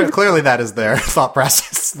 I mean, clearly that is their thought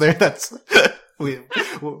process. We're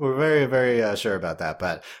very, very sure about that.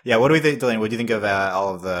 But yeah, what do we think, Delaney? What do you think of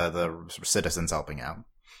all of the citizens helping out?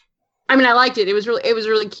 I mean, I liked it. It was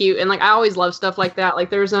really cute, and like I always love stuff like that. Like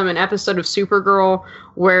there's an episode of Supergirl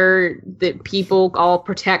where the people all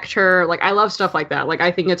protect her. Like I love stuff like that. Like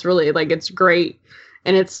I think it's really it's great,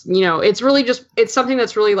 and it's it's really it's something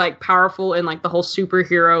that's really like powerful in like the whole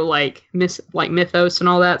superhero mythos and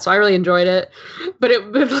all that. So I really enjoyed it, but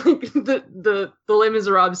like the Les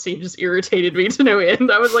Miserables scene just irritated me to no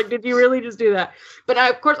end. I was like, did you really just do that? But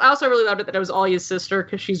I also really loved it that it was Alia's sister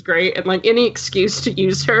because she's great, and like any excuse to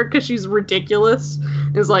use her because she's ridiculous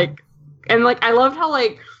is like, and like I loved how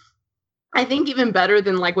like I think even better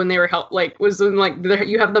than like when they were was in like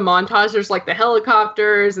you have the montage. There's like the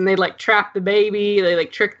helicopters and they like trap the baby, they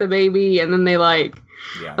like trick the baby, and then they like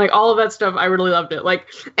all of that stuff. I really loved it. Like,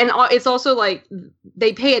 and it's also like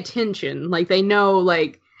they pay attention, like they know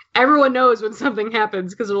like. Everyone knows when something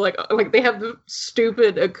happens because they're like they have the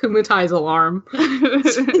stupid Akumatize alarm.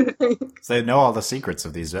 So they know all the secrets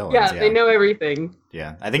of these villains. Yeah, they know everything.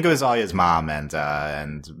 Yeah, I think it was Alia's mom and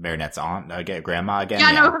Marinette's aunt, grandma again.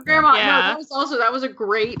 Yeah, no, her grandma. Yeah. No, that was a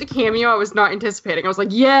great cameo. I was not anticipating. I was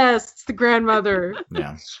like, yes, it's the grandmother.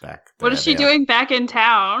 Yeah, back. What is she doing back in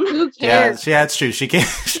town? Who cares? Yeah, it's true. She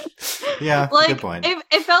can't. Yeah, good point.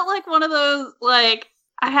 It felt like one of those like.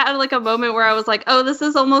 I had like a moment where I was like, oh, this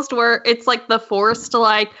is almost where it's like the forced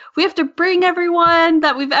like we have to bring everyone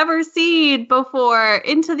that we've ever seen before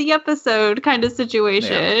into the episode kind of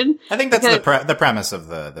situation. Yeah. I think that's the premise of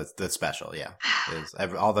the special. Yeah,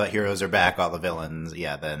 all the heroes are back, all the villains.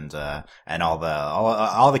 Yeah, and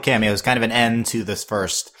all the cameos, kind of an end to this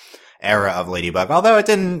first era of Ladybug, although it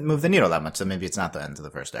didn't move the needle that much, so maybe it's not the end of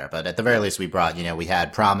the first era. But at the very least, we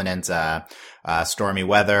had prominent stormy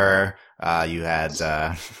weather. You had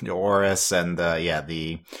Oris and all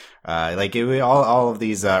of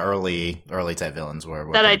these early type villains were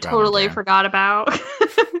that I totally forgot about.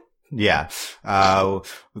 Yeah.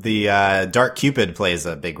 The Dark Cupid plays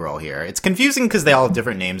a big role here. It's confusing because they all have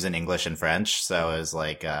different names in English and French. So it was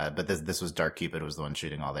like, but this was Dark Cupid was the one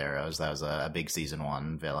shooting all the arrows. That was a big season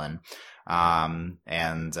 1 villain. In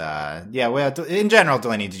general,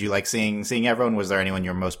 Delaney, did you like seeing everyone? Was there anyone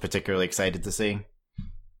you're most particularly excited to see?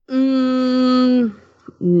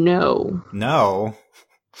 No.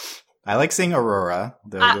 I like seeing Aurora,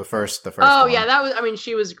 the first. Oh one. Yeah,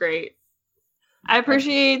 she was great. I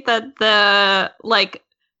appreciate that the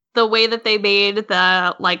way that they made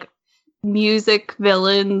the music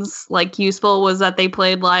villains useful was that they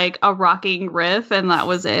played a rocking riff and that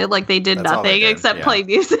was it. Like they did nothing except play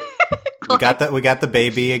music. We got the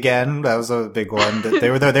baby again. That was a big one. They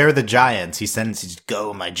were the giants. He says,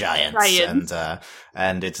 "Go, my giants!"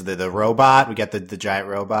 And it's the robot. We got the giant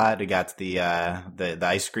robot. We got the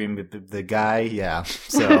ice cream the guy. Yeah,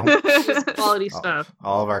 so quality stuff.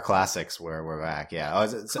 All of our classics were back. Yeah,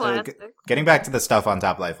 getting back to the stuff on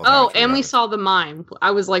top of Eiffel Tower. Oh, and we saw the mime.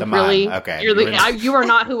 I was like, really? Okay, you are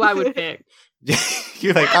not who I would pick.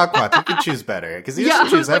 You're like, Hawkmoth, you can choose better, because he doesn't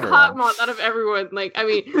choose like everyone. Hawkmoth out of everyone. Like, I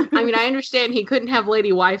mean, I understand he couldn't have Lady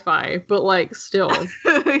Wi-Fi, but like, still.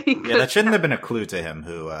 Yeah, that shouldn't have been a clue to him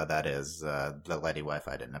who that is. That Lady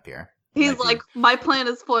Wi-Fi didn't appear. He's like, my plan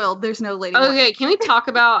is foiled. There's no Lady. Okay, can we talk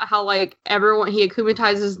about how like everyone he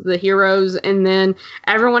akumatizes the heroes, and then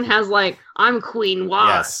everyone has like, I'm Queen Wa.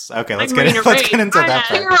 Yes. Okay, let's I'm get Rena Rage. into that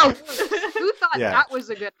part. Hero. Who thought that was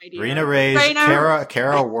a good idea? Rena Rage,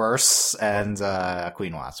 Kara Worse, and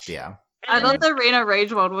Queen Wasp. Yeah. I thought the Rena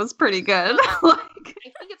Rage one was pretty good. Like,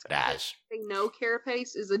 I think it's Dash. they know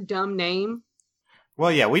Carapace is a dumb name.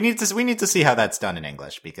 Well, yeah, we need to see how that's done in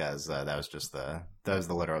English, because that was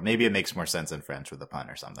the literal. Maybe it makes more sense in French with a pun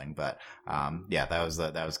or something, but yeah, that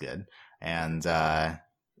was good. And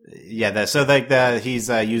he's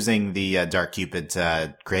using the Dark Cupid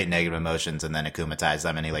to create negative emotions and then akumatize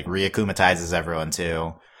them, and he like re-akumatizes everyone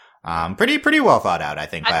too. Pretty well thought out, I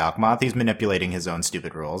think, by Hawkmoth. He's manipulating his own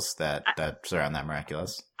stupid rules that surround that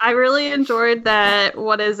Miraculous. I really enjoyed that.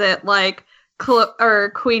 What is it like?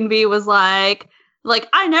 Queen Bee was like,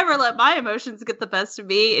 I never let my emotions get the best of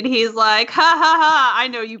me, and he's like, ha ha ha, I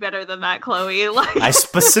know you better than that, Chloe. Like, I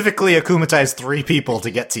specifically akumatized 3 people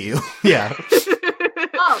to get to you. Yeah.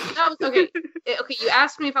 Oh, that was okay. Okay, you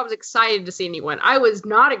asked me if I was excited to see anyone. I was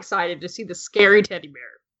not excited to see the scary teddy bear.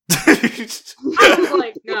 I was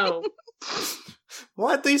like, no.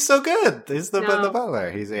 What? He's so good. He's the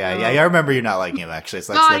butler. He's I remember you not liking him, actually.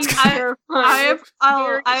 So I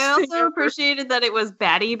also appreciated that it was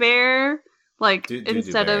Batty Bear.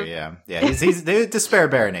 Instead of he's Despair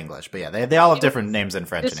Bear in English, but yeah, they all have different names in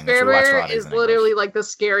French and English. Despair Bear is literally like the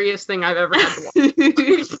scariest thing I've ever had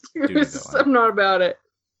to watch. I'm not about it.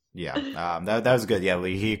 Yeah, that was good. Yeah,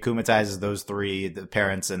 he akumatizes those 3, the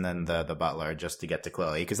parents and then the butler, just to get to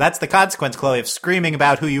Chloe, because that's the consequence, Chloe, of screaming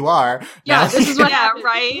about who you are. Yeah, this is what happened.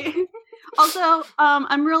 Right. Also,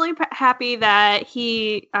 I'm really happy that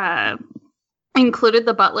he included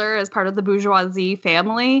the butler as part of the bourgeoisie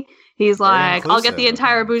family. He's like, I'll get the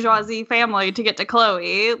entire bourgeoisie family to get to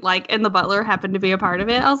Chloe, and the butler happened to be a part of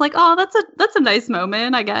it. I was like, oh, that's a nice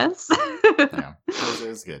moment, I guess. Yeah, it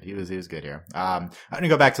was good. He was good here. I'm gonna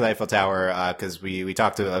go back to the Eiffel Tower because we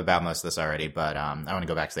talked about most of this already, but I want to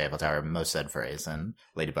go back to the Eiffel Tower, most said phrase, and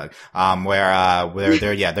Ladybug, where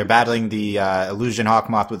they're battling the illusion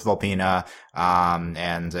Hawkmoth with Volpina,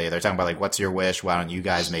 and they're talking about what's your wish? Why don't you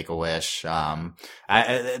guys make a wish?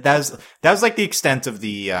 That was like the extent of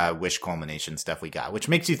the wish culmination stuff we got, which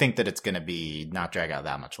makes you think that it's going to be not drag out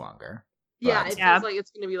that much longer. Yeah, it feels like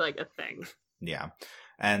it's going to be like a thing. Yeah.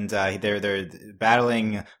 And they're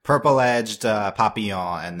battling purple-edged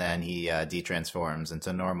Papillon, and then he de-transforms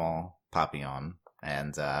into normal Papillon.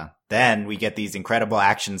 And then we get these incredible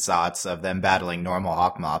action shots of them battling normal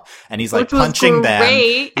Hawkmoth, and he's punching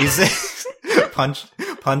them. He's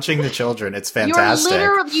punching the children. It's fantastic.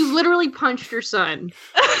 You literally punched your son.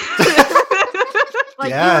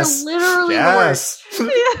 Yes. You're literally the worst.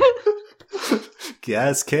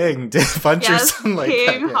 Yes, King. Punch your son like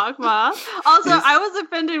King that. Hawkmoth. Also, I was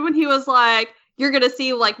offended when he was like, you're going to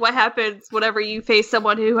see what happens whenever you face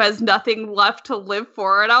someone who has nothing left to live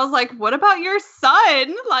for. And I was like, what about your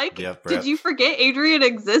son? Did you forget Adrian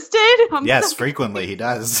existed? Yes, frequently he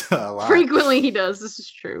does. A lot. Frequently he does. This is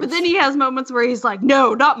true. But then he has moments where he's like,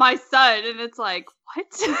 no, not my son. And it's like, what?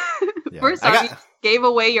 Yeah. First off, you gave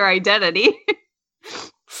away your identity.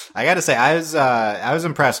 I gotta say, I was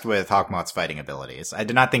impressed with Hawkmoth's fighting abilities. I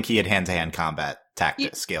did not think he had hand-to-hand combat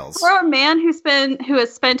tactic skills. For a man who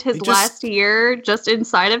has spent his last year just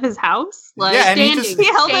inside of his house,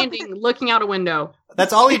 standing, looking out a window.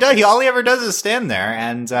 That's all he does. All he ever does is stand there.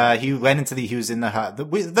 And he was in the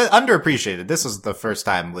underappreciated. This was the first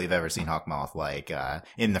time we've ever seen Hawkmoth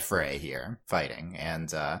in the fray here fighting,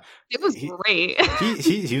 and it was great.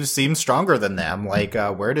 he seems stronger than them.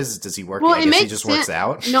 Where does he work? Well, I guess he just works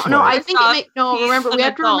out. No, I think remember, we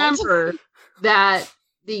have to remember that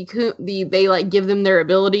they give them their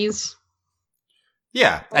abilities.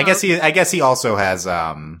 Yeah, I guess he also has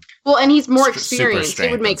well, and he's more experienced.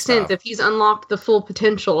 It would make sense if he's unlocked the full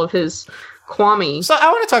potential of his Kwame. So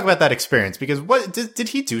I want to talk about that experience, because what did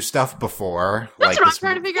he do stuff before? That's what I'm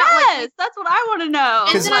trying to figure out. Yes, that's what I want to know.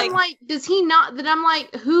 And then I'm like, does he not? Then I'm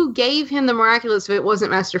like, who gave him the miraculous if it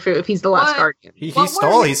wasn't Master Fu? If he's the last guardian, he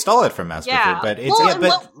stole it from Master Fu. But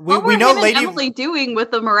we know Lady Emily doing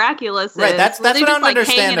with the miraculous. Right, that's what I don't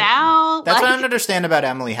understand. That's what I don't understand about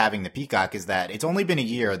Emily having the peacock is that it's only been a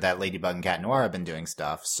year that Ladybug and Cat Noir have been doing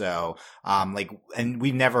stuff. So and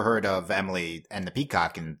we've never heard of Emily and the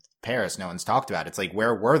peacock in Paris no one's talked about. It's like,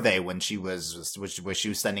 where were they when she was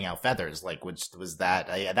sending out feathers? Like, which was that?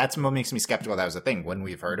 That's what makes me skeptical. That was the thing. Wouldn't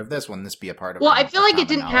we have heard of this? Wouldn't this be a part of? Well, I feel like it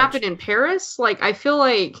didn't happen in Paris. Like, I feel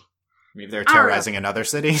like maybe they're terrorizing another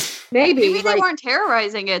city. Maybe they weren't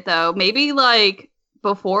terrorizing it though. Maybe like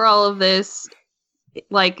before all of this,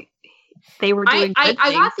 like they were doing good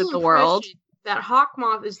things in the world. That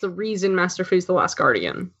Hawkmoth is the reason Master Fu's the last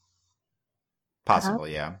Guardian. Possible,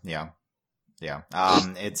 yeah.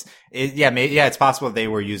 It's possible they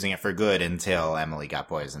were using it for good until Emily got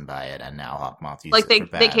poisoned by it, and now Hawkmoth uses it for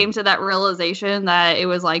bad. They came to that realization that it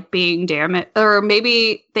was like being damaged, or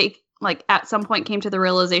maybe they like at some point came to the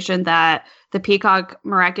realization that the Peacock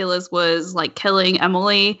Miraculous was like killing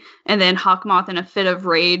Emily, and then Hawkmoth in a fit of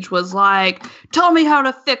rage was like, "Tell me how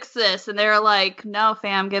to fix this," and they're like, "No,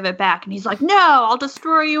 fam, give it back," and he's like, "No, I'll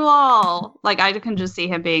destroy you all." Like, I can just see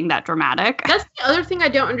him being that dramatic. That's the other thing I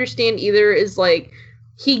don't understand either, is like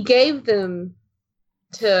he gave them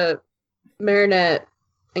to Marinette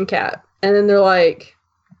and Kat, and then they're like,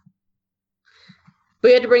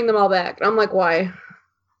 we had to bring them all back. And I'm like, why?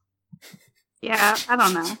 Yeah, I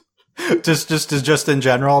don't know. just in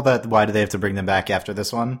general, that why do they have to bring them back after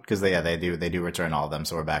this one? Because they do return all of them,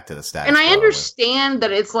 so we're back to the status. And I understand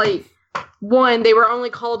that it's like, one, they were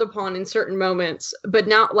only called upon in certain moments, but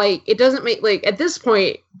not like it doesn't make like at this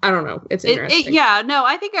point. I don't know. It's interesting.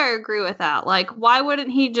 I think I agree with that. Like, why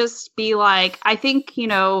wouldn't he just be like, I think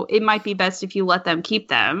it might be best if you let them keep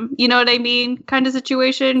them. You know what I mean? Kind of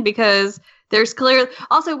situation, because there's clear.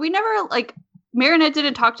 Also, we never like. Marinette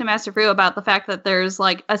didn't talk to Master Fu about the fact that there's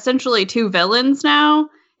like essentially 2 villains now.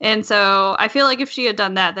 And so I feel like if she had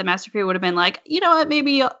done that, then Master Fu would have been like, you know what,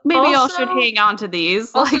 maybe y'all should hang on to these.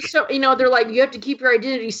 Also, like, so, they're like, you have to keep your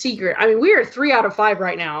identity secret. I mean, we are 3 out of 5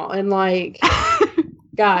 right now. And like,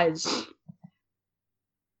 guys,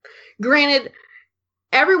 granted,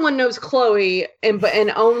 everyone knows Chloe and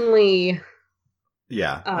only.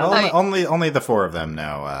 Yeah, only the 4 of them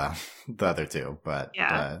know the other 2, but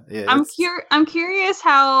yeah, I'm curious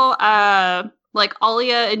how like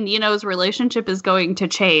Alia and Nino's relationship is going to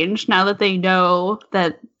change now that they know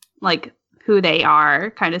that like who they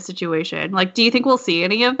are, kind of situation. Like, do you think we'll see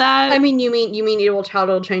any of that? I mean, you mean Evil Child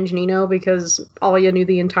will change Nino because Alia knew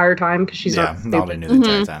the entire time because she's Alia knew the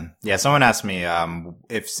entire time. Yeah, someone asked me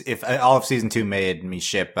if all of season 2 made me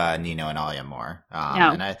ship Nino and Alia more,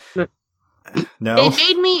 and I. No.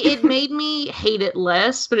 It made me hate it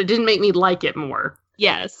less, but it didn't make me like it more.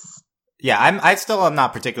 Yes. Yeah, I still am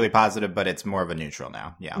not particularly positive, but it's more of a neutral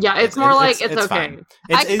now. Yeah. Yeah, it's more like it's okay.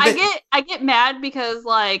 I get mad because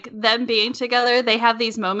like them being together, they have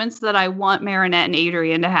these moments that I want Marinette and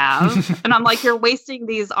Adrian to have. And I'm like, you're wasting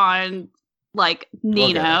these on like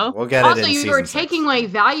Nino. We'll get it. Also, you were taking away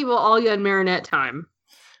valuable Alia and Marinette time.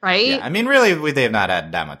 Right? Yeah, I mean, really, they have not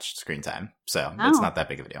had that much screen time, so it's not that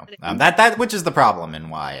big of a deal. That which is the problem, and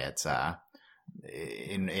why it's so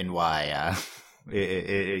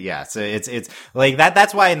it's like that.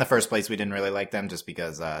 That's why in the first place we didn't really like them, just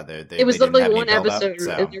because it was literally one episode,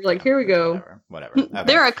 and they're like, "Here we go." Whatever. Okay.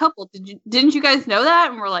 There are a couple. Didn't you guys know that?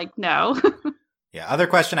 And we're like, no. Yeah. Other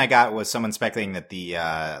question I got was someone speculating that the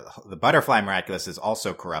Butterfly Miraculous is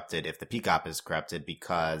also corrupted if the Peacock is corrupted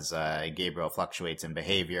because Gabriel fluctuates in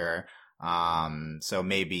behavior. So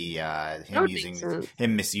maybe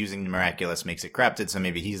him misusing the Miraculous makes it corrupted. So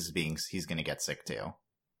maybe he's going to get sick too.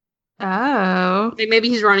 Oh, maybe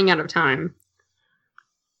he's running out of time.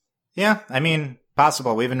 Yeah, I mean,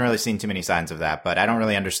 possible. We haven't really seen too many signs of that, but I don't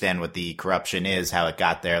really understand what the corruption is, how it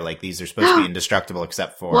got there. Like, these are supposed to be indestructible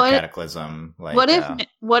except for Cataclysm. Like,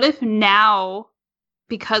 what if now,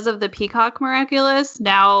 because of the Peacock Miraculous,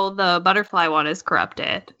 now the Butterfly one is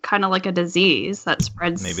corrupted? Kind of like a disease that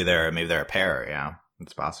spreads. Maybe they're a pair, yeah.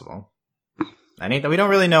 It's possible. We don't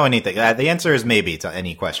really know anything. The answer is maybe to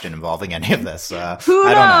any question involving any of this. Who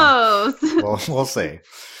I knows? Don't know. We'll see.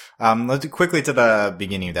 Let's do quickly to the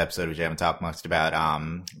beginning of the episode, which I haven't talked much about.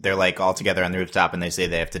 They're like all together on the rooftop, and they say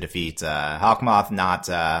they have to defeat Hawkmoth, not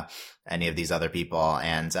any of these other people.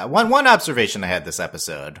 And one observation I had this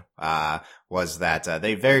episode was that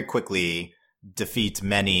they very quickly defeat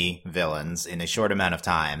many villains in a short amount of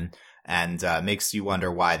time. And makes you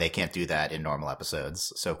wonder why they can't do that in normal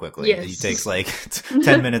episodes so quickly. Yes. It takes like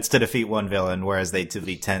 10 minutes to defeat one villain, whereas they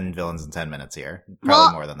defeat 10 villains in 10 minutes here.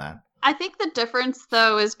 Probably more than that. I think the difference,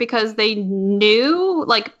 though, is because they knew,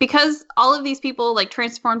 like, because all of these people, like,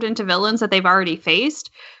 transformed into villains that they've already faced.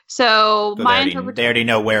 So they already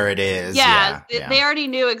know where it is. Yeah, they already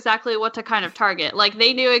knew exactly what to kind of target. Like,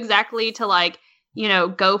 they knew exactly to, like,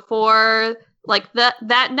 go for like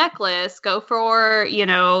that necklace, go for, you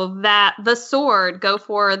know, the sword, go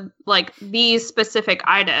for like these specific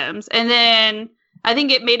items. And then I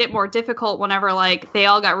think it made it more difficult whenever like they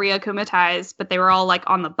all got reakumatized, but they were all like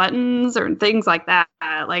on the buttons or things like that.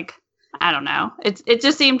 Like, I don't know. It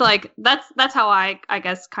just seemed like that's how I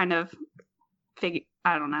guess kind of figure.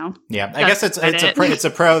 I don't know. Yeah, I guess it's a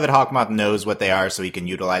pro that Hawkmoth knows what they are, so he can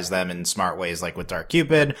utilize them in smart ways, like with Dark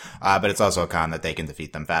Cupid. But it's also a con that they can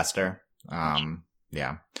defeat them faster.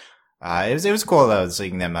 Yeah. It was cool though,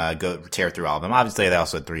 seeing them go tear through all of them. Obviously, they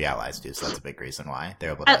also had 3 allies too, so that's a big reason why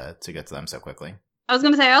they're able to get to them so quickly. I was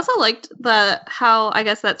gonna say I also liked how I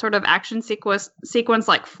guess that sort of action sequence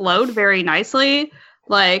like flowed very nicely.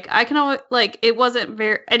 Like I can always like it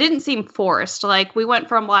didn't seem forced. Like we went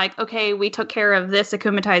from like, okay, we took care of this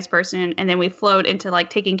akumatized person, and then we flowed into like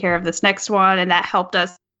taking care of this next one, and that helped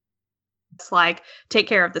us like take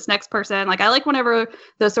care of this next person. Like I like whenever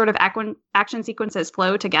those sort of action sequences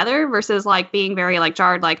flow together versus like being very like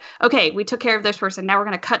jarred, like, okay, we took care of this person, now we're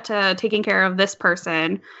going to cut to taking care of this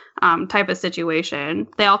person type of situation.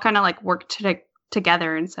 They all kind of like work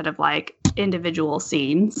together instead of like individual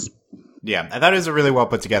scenes. Yeah, I thought it was a really well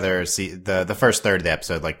put together. The first third of the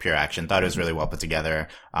episode, like pure action, thought it was really well put together.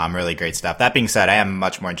 Really great stuff. That being said, I am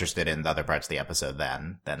much more interested in the other parts of the episode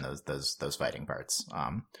than those fighting parts.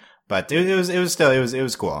 But it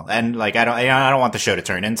was cool. And like, I don't want the show to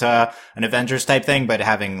turn into an Avengers type thing, but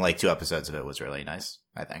having like 2 episodes of it was really nice,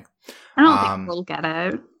 I think. I don't think we'll get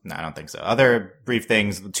it. No, I don't think so. Other brief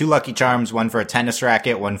things, 2 Lucky Charms, one for a tennis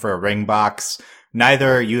racket, one for a ring box.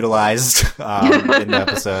 Neither utilized, in the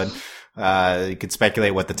episode. You could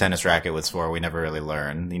speculate what the tennis racket was for. We never really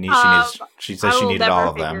learn. She says she needed all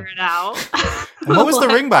of them. It out. And what was the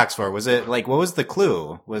ring box for? Was it like, what was the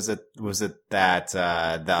clue? Was it that,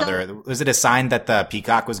 was it a sign that the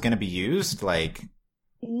peacock was going to be used? Like,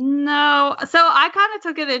 no. So I kind of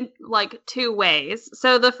took it in like 2 ways.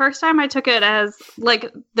 So the first time I took it as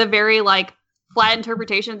like the very like flat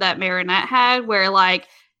interpretation that Marinette had, where like,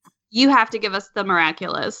 you have to give us the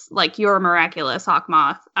miraculous, like your miraculous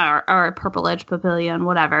Hawkmoth or Purple Edge Pavilion,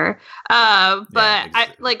 whatever.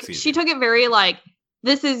 She took it very like,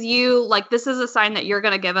 this is you, like this is a sign that you're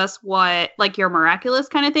going to give us what, like your miraculous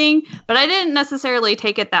kind of thing. But I didn't necessarily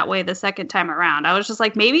take it that way the second time around. I was just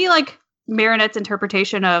like, maybe like Marinette's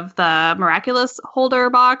interpretation of the miraculous holder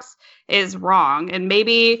box is wrong. And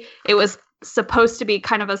maybe it was supposed to be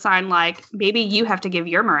kind of a sign like, maybe you have to give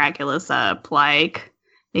your miraculous up, like...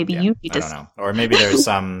 Maybe you need to. I don't know. Or maybe there's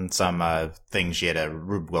some thing she had a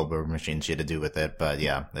Rube Goldberg machine she had to do with it. But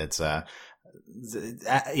yeah, it's I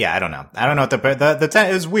don't know. I don't know what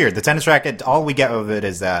it was weird. The tennis racket, all we get of it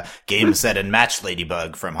is game, set, and match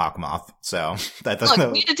Ladybug from Hawkmoth. So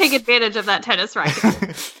we need to take advantage of that tennis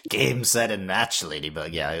racket. Game, set, and match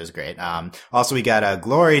Ladybug. Yeah, it was great. Also we got a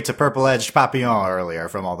glory to Purple Edged Papillon earlier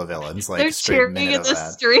from all the villains. Like they're cheering in the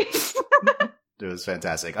streets. It was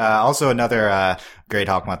fantastic. Also, another great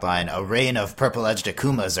Hawkmoth line, a rain of purple-edged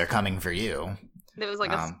Akumas are coming for you. It was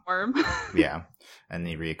like a storm. Yeah. And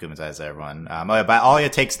he re-akumatized everyone. But Alia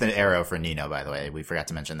takes the arrow for Nino, by the way. We forgot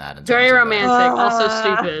to mention that. Very romantic. Also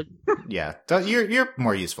stupid. Yeah. You're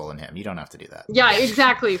more useful than him. You don't have to do that. Yeah,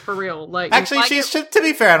 exactly. For real. Like, actually, to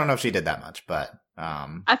be fair, I don't know if she did that much, but...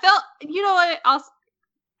 I felt... You know what?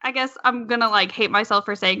 I guess I'm gonna like hate myself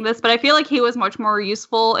for saying this, but I feel like he was much more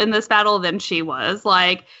useful in this battle than she was.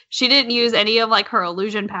 Like she didn't use any of like her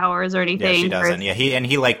illusion powers or anything. Yeah, she doesn't. Yeah,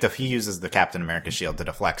 he uses the Captain America shield to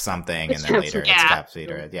deflect something, and then later it's Cap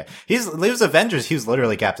Peter. Yeah, he was Avengers. He was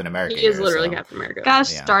literally Captain America. He is literally Captain America.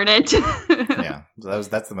 Gosh darn it. Yeah, so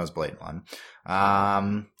that's the most blatant one.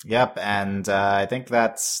 Yep, and I think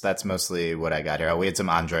that's mostly what I got here. We had some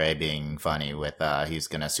Andre being funny with he's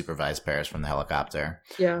gonna supervise Paris from the helicopter.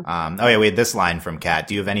 Yeah. We had this line from Kat.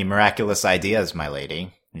 Do you have any miraculous ideas, my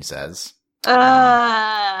lady? He says. And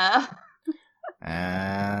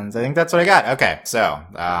I think that's what I got. Okay, so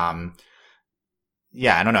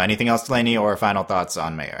yeah, I don't know. Anything else, Delaney, or final thoughts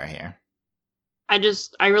on Mayura here?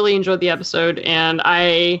 I really enjoyed the episode, and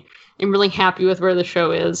I am really happy with where the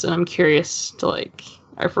show is, and I'm curious to like.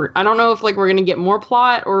 I don't know if like we're gonna get more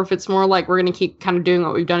plot or if it's more like we're gonna keep kind of doing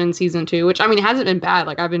what we've done in season 2, which I mean it hasn't been bad.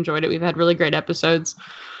 Like I've enjoyed it. We've had really great episodes,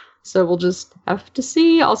 so we'll just have to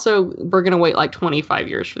see. Also, we're gonna wait like 25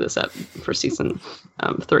 years for this for season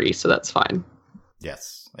 3, so that's fine.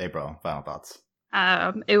 Yes, April. Final thoughts.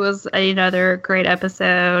 It was another great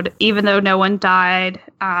episode. Even though no one died,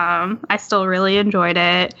 I still really enjoyed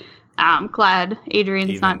it. I'm glad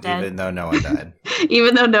Adrian's not dead. Even though no one died.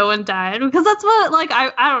 Even though no one died. Because that's what, like,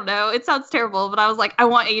 I don't know. It sounds terrible, but I was like, I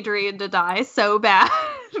want Adrian to die so bad.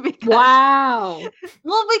 Wow.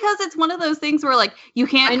 Well, because it's one of those things where like you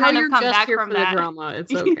can't kind of come back from that. The drama.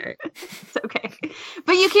 It's okay. It's okay.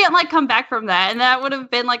 But you can't like come back from that, and that would have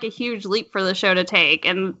been like a huge leap for the show to take.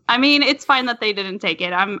 And I mean, it's fine that they didn't take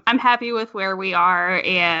it. I'm happy with where we are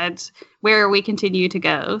and where we continue to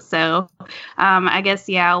go. So I guess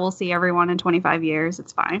we'll see everyone in 25 years.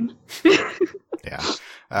 It's fine.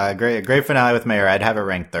 Yeah. Great finale with Mayura. I'd have it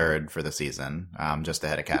ranked third for the season, just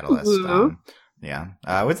ahead of Catalyst.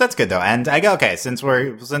 Which that's good though. And since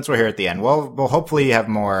we're here at the end, we'll hopefully have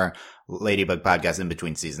more Ladybug podcasts in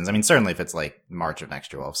between seasons. I mean, certainly if it's like March of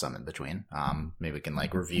next year, we'll have some in between. Maybe we can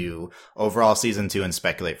like review overall season 2 and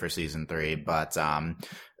speculate for season 3. But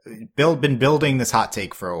been building this hot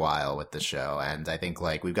take for a while with the show, and I think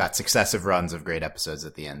like we've got successive runs of great episodes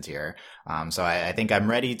at the end here. So I think I'm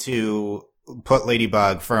ready to put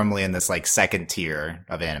Ladybug firmly in this like second tier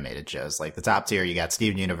of animated shows. Like the top tier, you got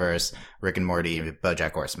Steven Universe, Rick and Morty,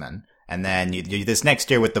 BoJack Horseman. And then you this next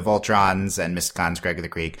year with the Voltrons and Mysticons, Craig of the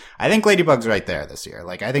Creek. I think Ladybug's right there this year.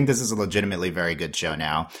 Like, I think this is a legitimately very good show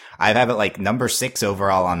now. I have it like number 6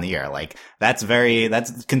 overall on the year. Like, that's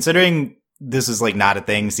considering this is like not a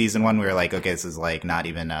thing. Season 1, we were like, okay, this is like not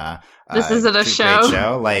even this isn't a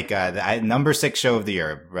show. Like, number 6 show of the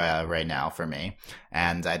year right now for me.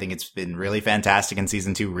 And I think it's been really fantastic in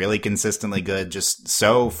season 2, really consistently good, just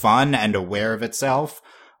so fun and aware of itself.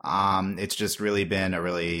 It's just really been a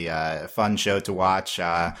really fun show to watch,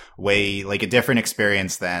 way like a different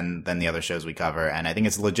experience than the other shows we cover, and I think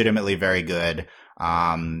it's legitimately very good.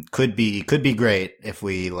 Could be great if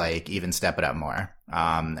we like even step it up more.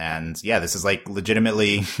 And yeah, this is like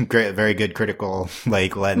legitimately great, very good critical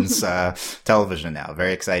like lens television now.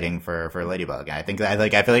 Very exciting for Ladybug. And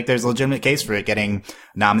I feel like there's a legitimate case for it getting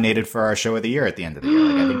nominated for our show of the year at the end of the year.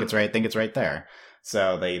 Like, I think it's right there.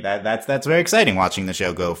 So that's very exciting watching the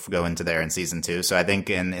show go into there in season 2. So I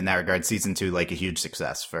think in that regard, season 2, like a huge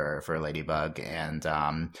success for Ladybug. And,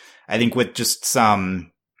 I think with just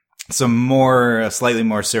some slightly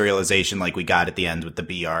more serialization like we got at the end with the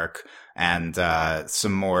B arc, and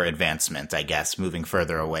some more advancement, I guess, moving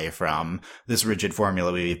further away from this rigid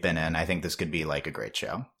formula we've been in. I think this could be like a great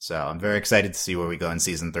show. So I'm very excited to see where we go in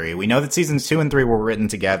season 3. We know that seasons 2 and 3 were written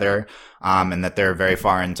together, and that they're very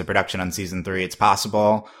far into production on season 3. It's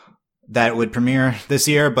possible that it would premiere this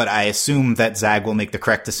year, but I assume that ZAG will make the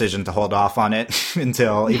correct decision to hold off on it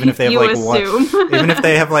until, even if they have even if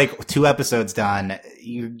they have like 2 episodes done,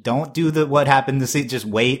 you don't do what happened to see, just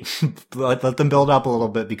wait, let them build up a little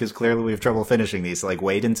bit, because clearly we have trouble finishing these. So like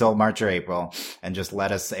wait until March or April and just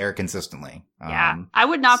let us air consistently. Yeah. I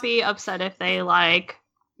would not be upset if they like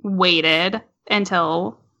waited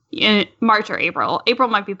until March or April. April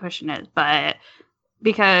might be pushing it, but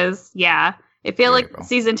because I feel like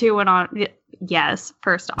season 2 went on. Yes,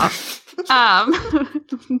 first off,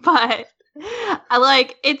 but I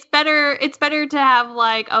like it's better to have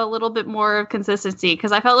like a little bit more of consistency,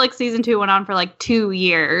 because I felt like season 2 went on for like 2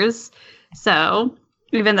 years. So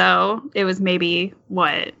even though it was maybe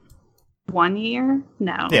 1 year?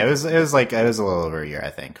 No. Yeah, it was a little over a year,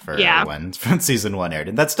 I think, for when season 1 aired.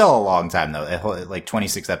 And that's still a long time though. Like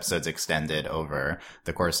 26 episodes extended over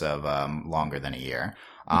the course of longer than a year.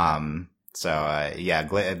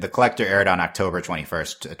 The Collector aired on October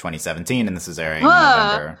 21st, 2017, and this is airing in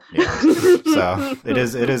November. Yeah. So it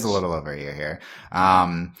is a little over a year here.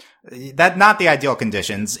 That not the ideal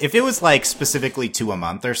conditions. If it was like specifically 2 a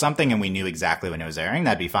month or something and we knew exactly when it was airing,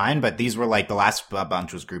 that'd be fine. But these were like the last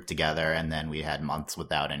bunch was grouped together, and then we had months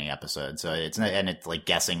without any episodes. So it's like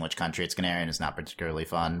guessing which country it's going to air in is not particularly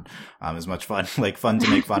fun. As much fun to make fun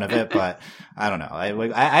of it, but I don't know.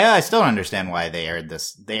 I still don't understand why they aired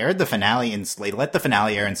this. They aired the finale let the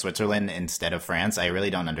finale air in Switzerland instead of France. I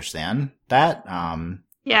really don't understand that.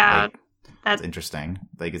 That's interesting.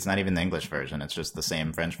 Like, it's not even the English version. It's just the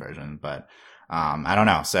same French version. But, I don't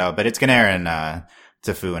know. So, but it's going to air in,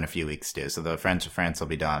 Tefou in a few weeks too. So the France will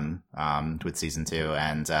be done, with season 2.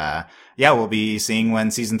 And, we'll be seeing when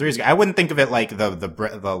season 3 is. I wouldn't think of it like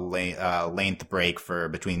the length break for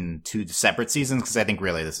between 2 separate seasons, because I think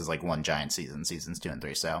really this is like one giant season, seasons 2 and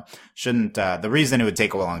 3. So shouldn't, the reason it would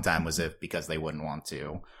take a long time was because they wouldn't want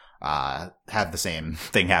to, have the same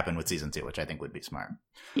thing happen with season 2, which I think would be smart.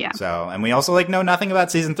 Yeah. So, and we also know nothing about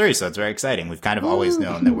season 3, so it's very exciting. We've kind of always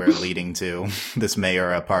known that we're leading to this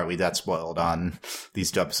Mayura part. We got spoiled on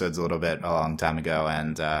these 2 episodes a long time ago,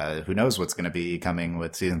 and who knows what's going to be coming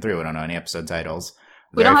with season 3. We don't know any episode titles.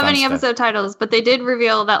 We don't have any episode titles, but they did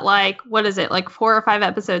reveal that, like, what is it, like 4 or 5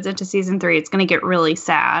 episodes into season 3, it's going to get really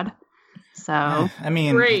sad. So I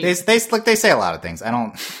mean, Great. they say a lot of things. I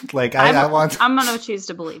don't like. I'm gonna choose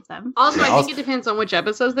to believe them. Also, Yeah, I think it depends on which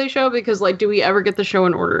episodes they show because, like, do we ever get the show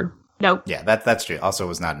in order? Nope. Yeah, that's true. Also,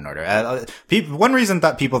 was not in order. One reason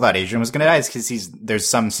people thought Adrian was going to die is because there's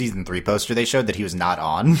some season 3 poster they showed that he was not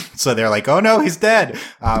on, so they're like, oh no, he's dead.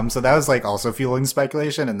 So that was like also fueling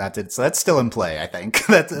speculation, and so that's still in play. I think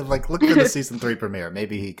that's like look for the season 3 premiere.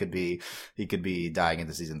 Maybe he could be dying in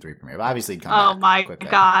the season 3 premiere. But obviously, he'd come back. Oh my quickly.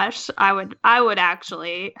 gosh, I would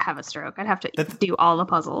actually have a stroke. I'd have to do all the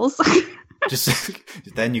puzzles. Just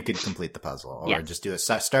then you could complete the puzzle, or Yes. just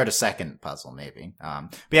start a second puzzle, maybe.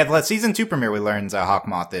 But yeah, the season 2 premiere we learned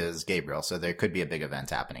Hawkmoth is Gabriel, so there could be a big event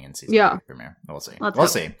happening in season 3 premiere. We'll see. We'll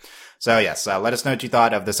see. So yes, let us know what you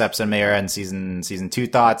thought of this episode, Mayura, and season 2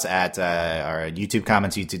 thoughts at our YouTube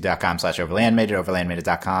comments, youtube.com/overlyanimated,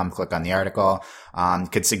 overlyanimated.com. Click on the article.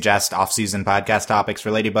 Could suggest off-season podcast topics for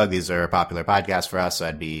Ladybug. These are popular podcasts for us, so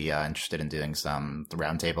I'd be interested in doing some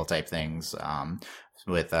roundtable type things.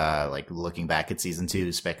 With like looking back at season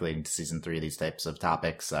 2, speculating to season 3, these types of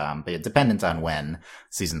topics. But it's dependent on when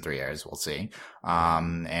season 3 airs, we'll see.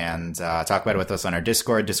 And talk about it with us on our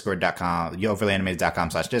Discord, discord.com,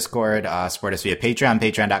 overlyanimated.com/discord. Support us via Patreon,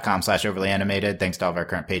 patreon.com/overlyanimated. Thanks to all of our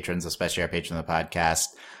current patrons, especially our patron of the podcast,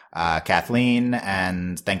 Kathleen,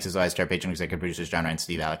 and thanks as always to our patron executive producers, John Ryan,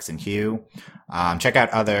 Steve, Alex, and Hugh. Check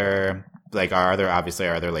out our other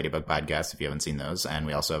Ladybug podcasts if you haven't seen those. And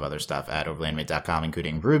we also have other stuff at overlyanimated.com,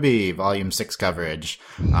 including Ruby, Volume 6 coverage.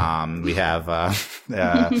 We have,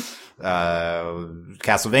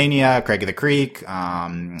 Castlevania, Craig of the Creek,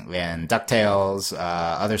 and DuckTales,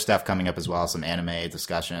 other stuff coming up as well, some anime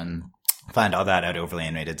discussion. Find all that at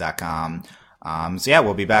overlyanimated.com. So yeah,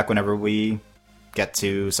 we'll be back whenever we get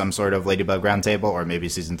to some sort of Ladybug roundtable, or maybe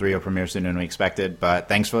season 3 will premiere sooner than we expected. But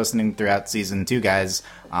thanks for listening throughout season 2, guys.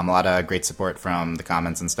 A lot of great support from the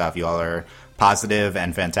comments and stuff. You all are positive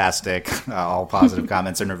and fantastic. All positive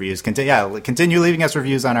comments and reviews. Continue leaving us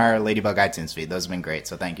reviews on our Ladybug iTunes feed. Those have been great.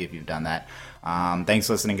 So thank you if you've done that. Thanks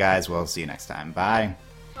for listening, guys. We'll see you next time. Bye.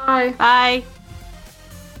 Bye. Bye.